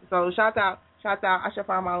 So shout out. I should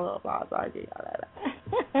find my little applause. So I did all that.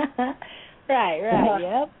 Right,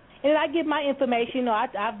 yep. And I give my information. You know,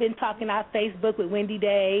 I've been talking on Facebook with Wendy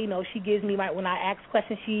Day. You know, she gives me when I ask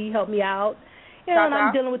questions, she helped me out. You know, and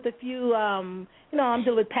I'm dealing with a few. You know, I'm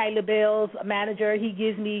dealing with Patty LaBelle's manager. He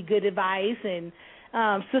gives me good advice, and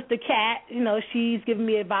Sister Cat. You know, she's giving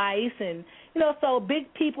me advice, and you know, so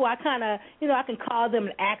big people. I kind of, you know, I can call them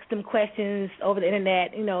and ask them questions over the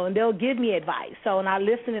internet. You know, and they'll give me advice. So, and I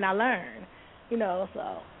listen and I learn. You know,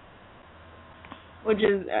 so. Which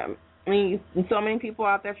is. I mean, so many people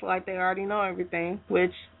out there feel like they already know everything,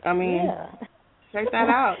 which, I mean, check that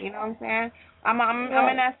out, you know what I'm saying? I'm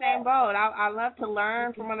in that same boat. I love to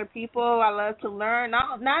learn from other people. I love to learn,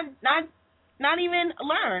 not even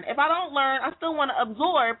learn. If I don't learn, I still want to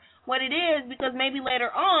absorb what it is because maybe later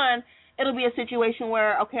on it'll be a situation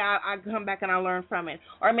where, okay, I come back and I learn from it.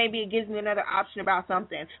 Or maybe it gives me another option about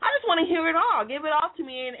something. I just want to hear it all. Give it all to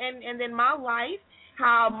me, and then my life,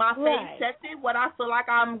 how my faith sets it, what I feel like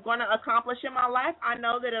I'm going to accomplish in my life, I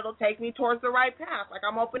know that it'll take me towards the right path. Like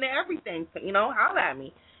I'm open to everything. You know, holler at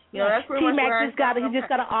me. You know, that's pretty much where he just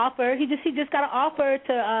got an offer. He just got an offer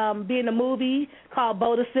to be in a movie called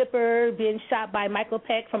Bo the Sipper, being shot by Michael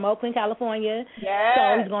Peck from Oakland, California. Yes.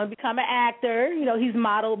 So he's going to become an actor. You know, he's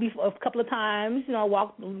modeled before, a couple of times. You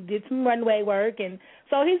know, did some runway work, and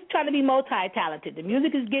so he's trying to be multi-talented. The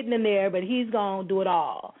music is getting in there, but he's going to do it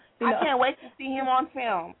all. You know? I can't wait to see him on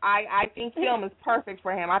film. I think film is perfect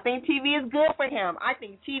for him. I think TV is good for him. I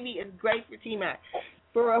think TV is great for T-Mac.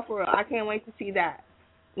 For real. I can't wait to see that.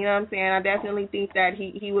 You know what I'm saying? I definitely think that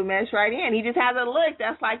he would mesh right in. He just has a look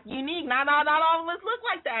that's like unique. Not all of us look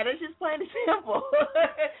like that. It's just plain and simple.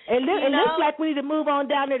 It looks like we need to move on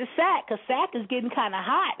down there to SAC because SAC is getting kind of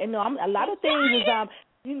hot. And a lot of things is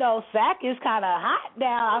you know, SAC is kind of hot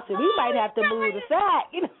now. I said we might have to move to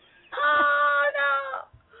SAC. You know? Oh no.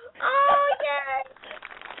 Oh,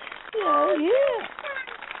 yeah.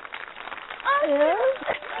 Yeah.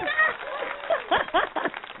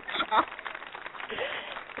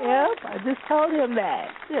 Yep, I just told him that.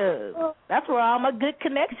 Yeah. That's where all my good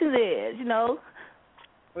connections is, you know.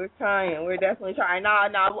 We're trying. We're definitely trying. No.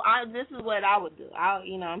 This is what I would do.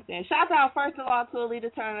 You know what I'm saying? Shout out, first of all, to Alita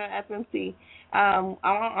Turner at FMC. I'm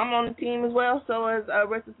on the team as well, so is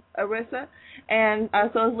Arissa, and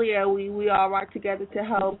so is Leah. We all work together to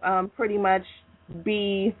help pretty much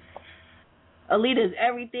be Alita's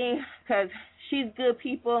everything because she's good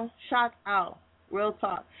people. Shout out. Real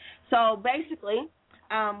talk. So basically,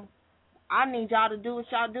 I need y'all to do what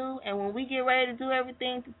y'all do, and when we get ready to do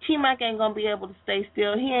everything, T-Mac ain't going to be able to stay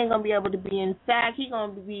still. He ain't going to be able to be in SAC. He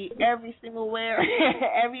going to be every single where,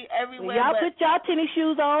 everywhere. Well, y'all put y'all tennis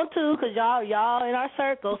shoes on, too, because y'all in our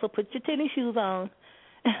circle, so put your tennis shoes on.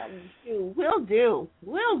 We'll do. You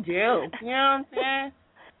know what I'm saying?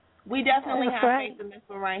 We definitely have faith in this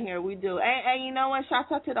one right here. We do. And you know what?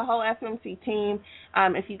 Shout out to the whole FMC team.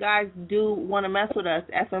 If you guys do want to mess with us,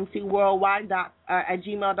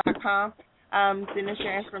 fmcworldwide@gmail.com. Send us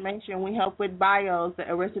your information. We help with bios.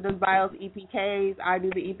 Arissa does bios, EPKs. I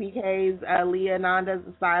do the EPKs. Leah Nan does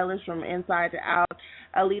the stylist from inside to out.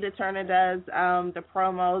 Alita Turner does the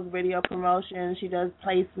promos, video promotion. She does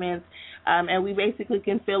placements. And we basically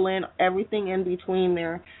can fill in everything in between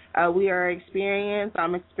there. We are experienced.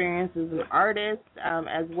 I'm experienced as an artist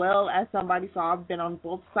as well as somebody. So I've been on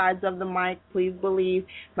both sides of the mic, please believe.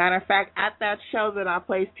 Matter of fact, at that show that I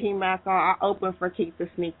placed T-Mac on, I opened for Keith the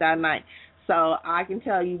Sneak that night. So I can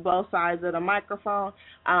tell you both sides of the microphone.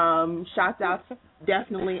 Shout out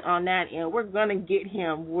definitely on that end. We're going to get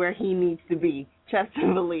him where he needs to be. Trust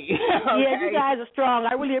and believe. Okay? Yeah, you guys are strong.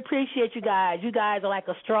 I really appreciate you guys. You guys are like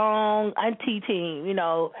a strong auntie team. You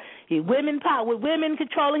know, with women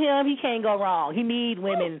controlling him, he can't go wrong. He need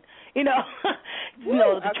women, to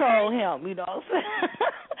control him. You know,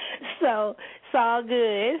 so it's all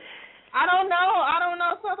good. I don't know.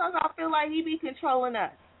 Sometimes I feel like he be controlling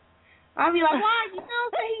us. I'll be like, why? You know what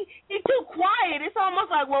I'm saying? He's too quiet. It's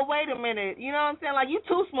almost like, well, wait a minute. You know what I'm saying? Like, you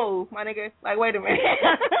too smooth, my nigga. Like, wait a minute.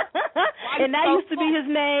 And that used to be his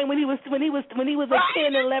name when he was like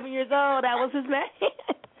 10 and 11 years old. That was his name.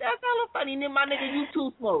 That's hella funny. Then my nigga, you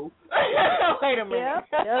too smooth. Wait a minute.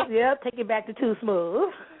 Yep. Take it back to too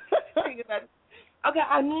smooth. Okay,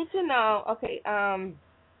 I need to know. Okay,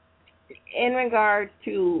 in regard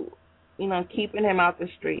to keeping him out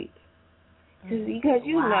the street. Because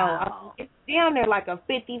know, it's down there like a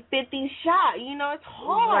 50-50 shot. It's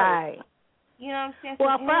hard. Right. You know what I'm saying?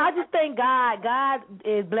 Well, I just thank God. God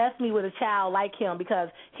has blessed me with a child like him because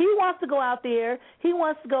he wants to go out there. He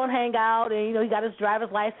wants to go and hang out, and he got his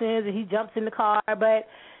driver's license, and he jumps in the car. But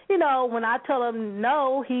when I tell him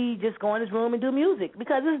no, he just go in his room and do music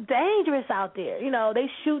because it's dangerous out there. They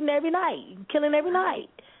shooting every night, killing every night.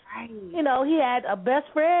 Right. He had a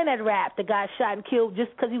best friend that rapped that got shot and killed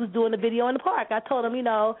just because he was doing a video in the park. I told him, it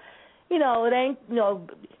ain't,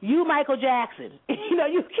 you Michael Jackson.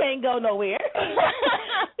 You can't go nowhere.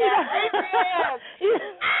 Yes, you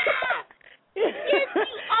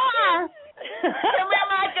are. Come here,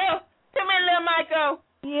 Michael. Come here, little Michael.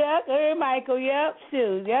 Yep, hey, Michael. Yep,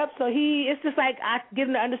 shoot. Yep. So it's just like I get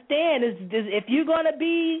him to understand is if you're gonna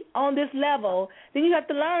be on this level, then you have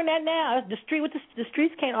to learn that now. The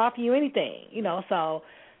streets can't offer you anything, So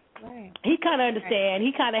right. He kind of understand.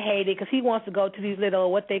 He kind of hate it because he wants to go to these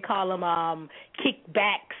little what they call them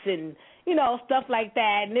kickbacks and stuff like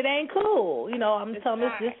that, and it ain't cool. I'm telling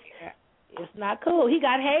him it's not cool. He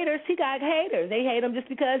got haters. They hate him just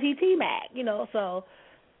because he T-Mac. So.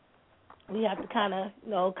 We have to kind of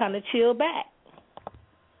chill back.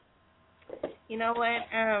 You know what?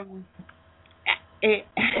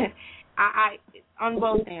 I on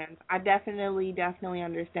both ends, I definitely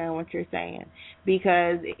understand what you're saying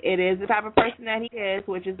because it is the type of person that he is,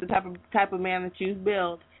 which is the type of man that you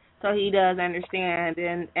build. So he does understand,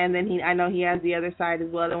 and then I know he has the other side as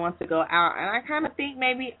well that wants to go out, and I kind of think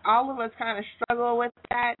maybe all of us kind of struggle with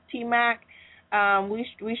that. T-Mac,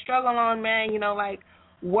 we struggle on like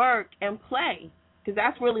work and play because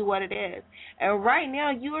that's really what it is. And right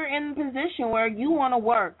now you are in the position where you want to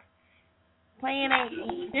work.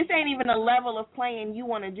 This ain't even a level of playing you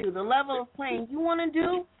want to do. The level of playing you want to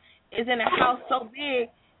do is in a house so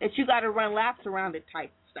big that you got to run laps around it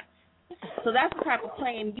type stuff. So that's the type of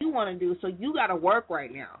playing you want to do. So you got to work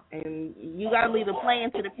right now, and you got to leave the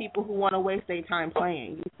playing to the people who want to waste their time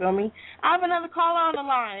playing. You feel me? I have another caller on the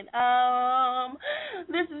line.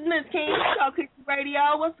 This is MsisKing, Talk Kitchen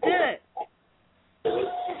Radio. What's good?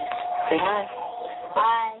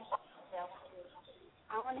 Hi.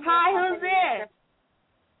 Hi, who's this?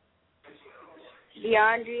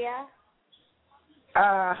 DeAndrea.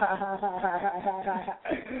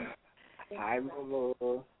 Hi,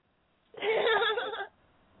 Momo.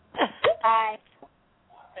 Hi.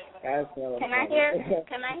 Can I hear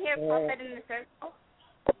Pop It in the Circle?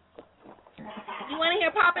 You want to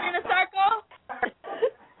hear Pop It in the Circle?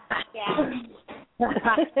 Yeah.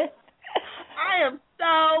 I am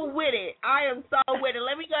so with it.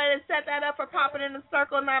 Let me go ahead and set that up for Pop It in the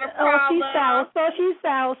Circle. Not a problem. She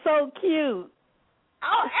sounds so cute.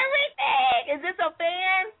 Oh, everything. Is this a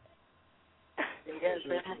fan? Yes,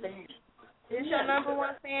 I'm a fan. Is your number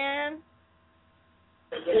one fan?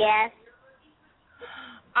 Yes.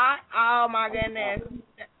 Oh my goodness.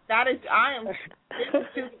 This is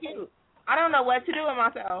too cute. I don't know what to do with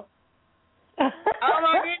myself. Oh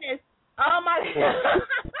my goodness.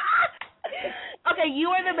 Okay, you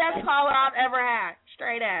are the best caller I've ever had.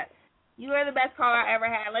 Straight up. You are the best caller I ever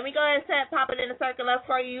had. Let me go ahead and Pop It in the Circle up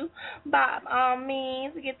for you. By all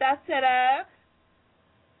means, get that set up.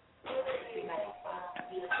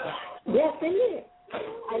 Yes, it is.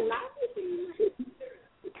 I love it.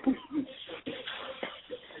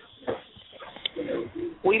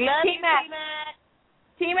 We love T-Mac.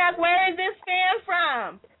 T-Mac, where is this fan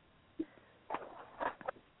from?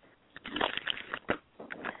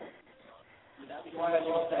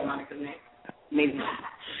 Maybe.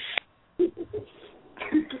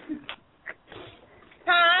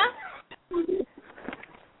 Huh?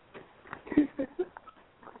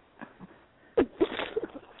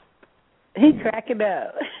 He cracking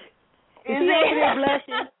up. Is he over there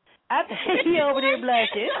blushing? I think he over there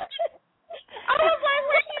blushing. I was like,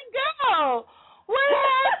 where'd he go? What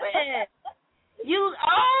happened?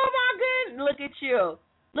 Oh my goodness, look at you.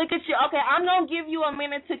 Okay, I'm going to give you a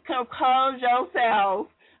minute to compose yourself.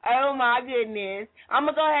 Oh my goodness. I'm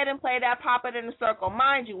going to go ahead and play that Pop It in the Circle.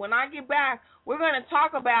 Mind you, when I get back, we're going to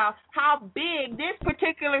talk about how big this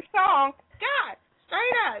particular song got.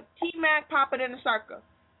 Straight up. T-Mac, Pop It in the Circle.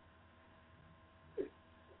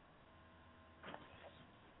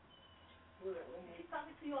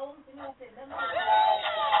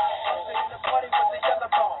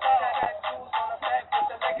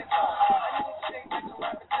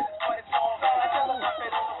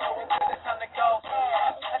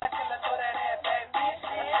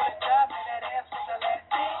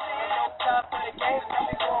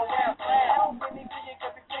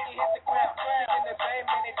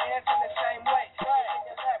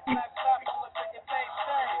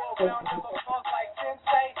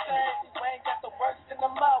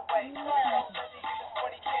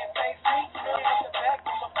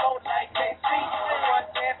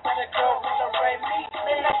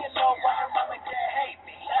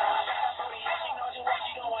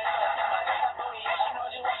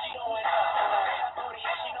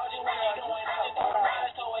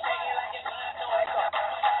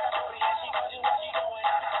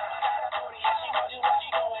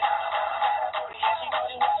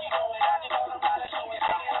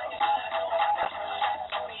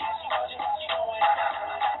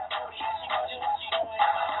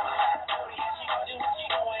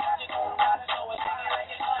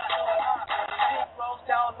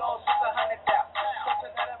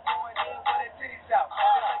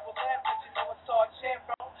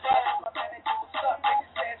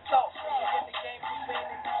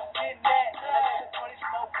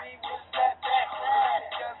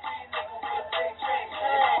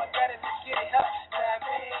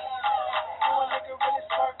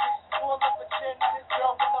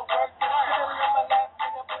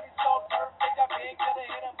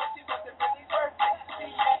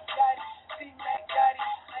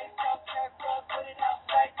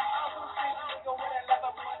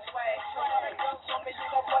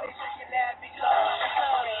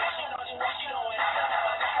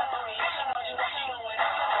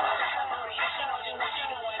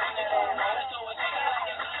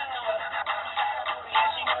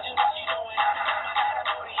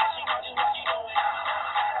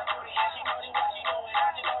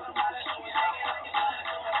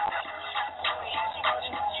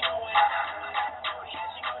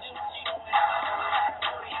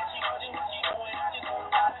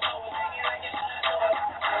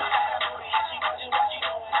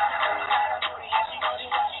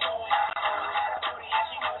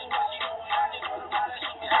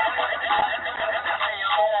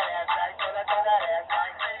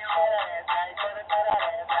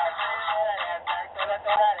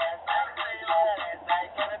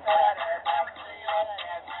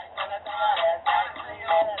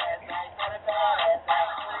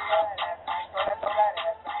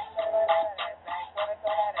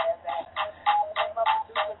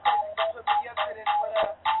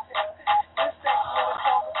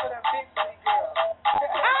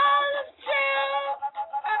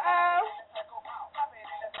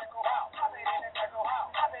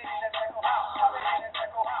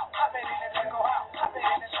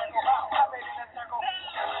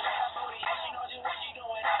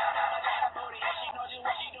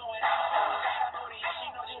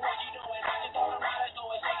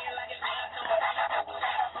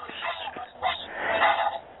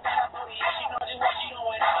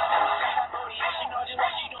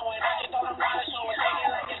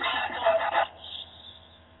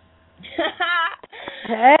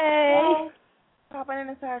 Hey. Popping in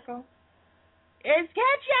a circle. It's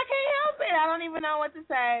catchy. I can't help it. I don't even know what to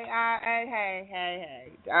say.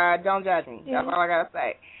 Hey. Don't judge me. That's all I gotta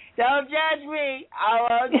say. Don't judge me. I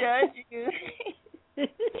won't judge you.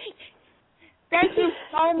 Thank you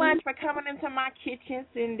so much for coming into my kitchen,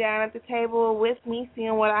 sitting down at the table with me,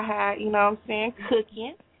 seeing what I had, you know what I'm saying,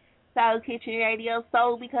 cooking. Soul Kitchen Radio.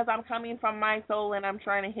 Soul because I'm coming from my soul and I'm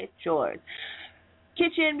trying to hit yours.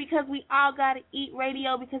 Kitchen because we all got to eat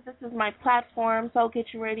radio because this is my platform, Soul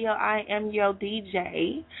Kitchen Radio. I am your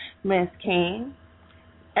DJ, MsisKing.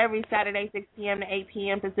 Every Saturday, 6 p.m. to 8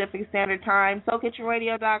 p.m. Pacific Standard Time.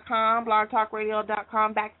 SoulKitchenRadio.com,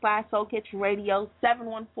 blogtalkradio.com /Soul Kitchen Radio,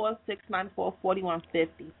 714-694-4150.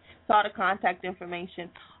 It's all the contact information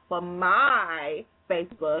for my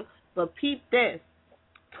Facebook. But peep this.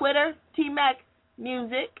 Twitter, T-Mac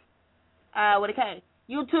Music, with a K.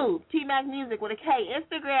 YouTube, T-Mac Music with a K.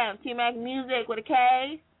 Instagram, T-Mac Music with a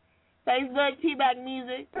K. Facebook, T-Mac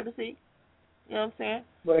Music with a C. You know what I'm saying?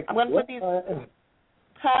 I'm going to put these...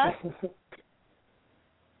 Huh?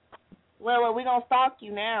 Well, we're going to stalk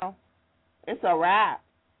you now. It's a wrap.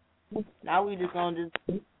 Now we just going to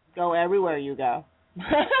just go everywhere you go.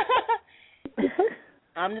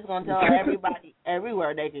 I'm just going to tell everybody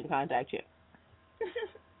everywhere they can contact you.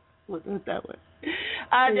 What's that way?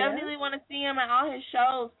 I definitely want to see him at all his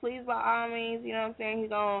shows. Please, by all means, you know what I'm saying? He's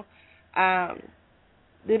going to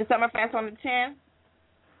do the Summerfest on the 10th.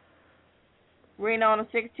 Reno on the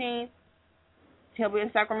 16th. He'll be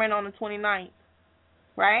in Sacramento on the 29th.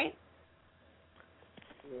 Right?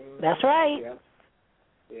 That's right.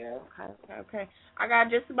 Yeah. Okay. I got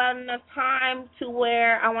just about enough time to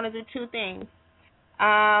where I want to do two things.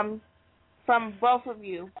 From both of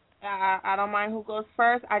you. I don't mind who goes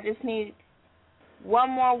first. I just need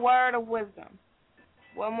one more word of wisdom.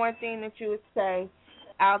 One more thing that you would say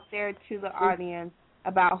out there to the audience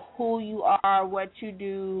about who you are, what you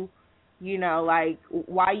do, you know, like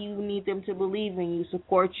why you need them to believe in you,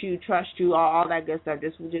 support you, trust you, all that good stuff.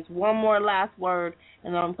 Just one more last word,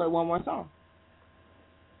 and then I'm going to play one more song.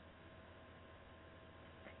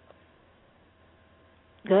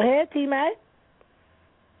 Go ahead, T-Mac.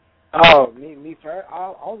 Oh, me first?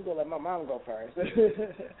 I was going to let my mom go first.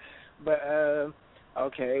 But,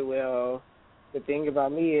 okay, well, the thing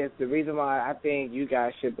about me is the reason why I think you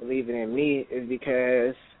guys should believe in me is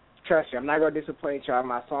because, trust me, I'm not going to disappoint y'all.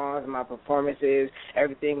 My songs, my performances,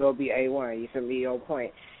 everything will be A1. You feel me? On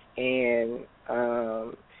point. And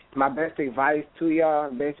my best advice to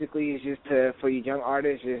y'all basically is just for you young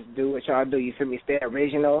artists, just do what y'all do. You feel me? Stay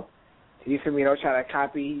original. You feel me? Don't try to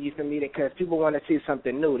copy. You feel me? Because people want to see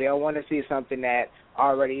something new. They don't want to see something that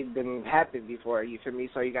already been happened before. You feel me?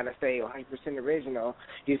 So you got to stay 100% original.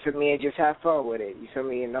 You feel me? And just have fun with it. You feel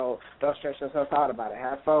me? And don't stress yourself out about it.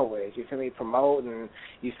 Have fun with it. You feel me? Promote and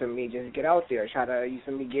you feel me? Just get out there. Try to, you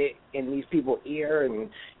feel me? Get in these people's ear and,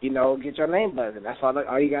 you know, get your name buzzing. That's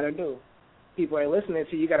all you got to do. People ain't listening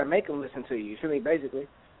to you. You got to make them listen to you. You feel me? Basically.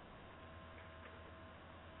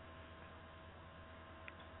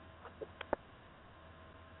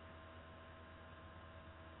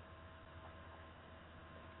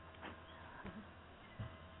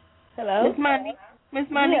 Hello? Miss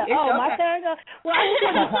Money. Yeah. Oh, my turn. Well, I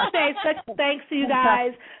just want to say such thanks to you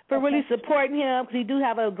guys for really supporting him because he do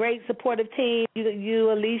have a great supportive team.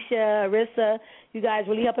 You, Alicia, Arissa, you guys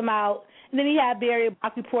really help him out. And then he had Barry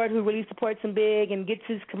Bach Report who really supports him big and gets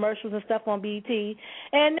his commercials and stuff on BET.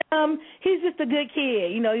 And he's just a good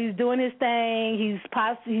kid. You know, he's doing his thing.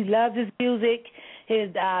 He loves his music.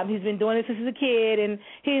 He's been doing it since he was a kid, and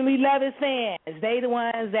we love his fans. They the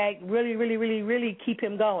ones that really, really, really, really keep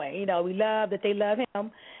him going. You know, we love that they love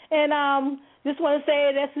him. And just want to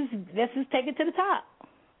say let's just take it to the top.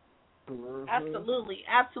 Absolutely.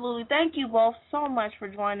 Thank you both so much for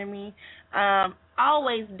joining me.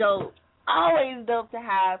 Always dope to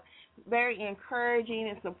have very encouraging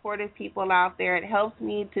and supportive people out there. It helps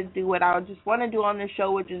me to do what I just want to do on this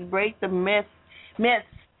show, which is break the myths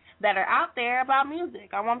that are out there about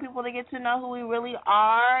music. I want people to get to know who we really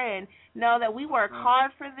are and know that we work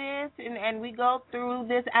hard for this and we go through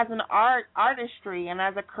this as an artistry and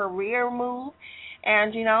as a career move.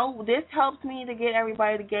 And, you know, this helps me to get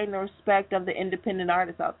everybody to gain the respect of the independent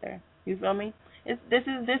artists out there. You feel me? This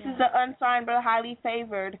is the unsigned but highly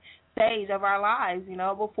favored stage of our lives. You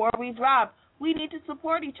know, before we drop, we need to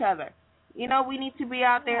support each other. You know, we need to be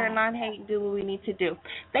out there and not hate and do what we need to do.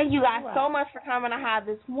 Thank you guys so much for coming. I have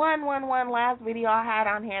this one last video I had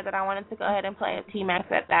on here that I wanted to go ahead and play at T-Max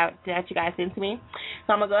that you guys sent to me.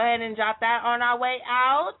 So I'm going to go ahead and drop that on our way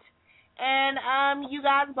out. And you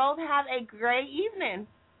guys both have a great evening.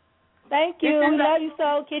 Thank you. We love you,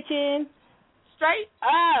 Soul Kitchen. straight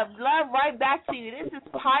up. Love right back to you. This is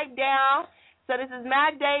Pipe Down. So this is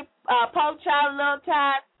Mad Day, Poe Child, Lil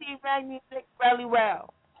Taz, Steve Mag Music, really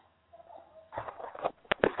well.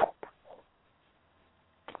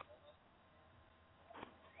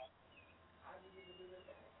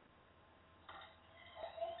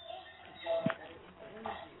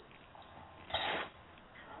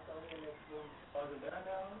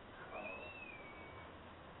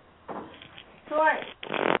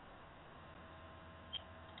 Sure.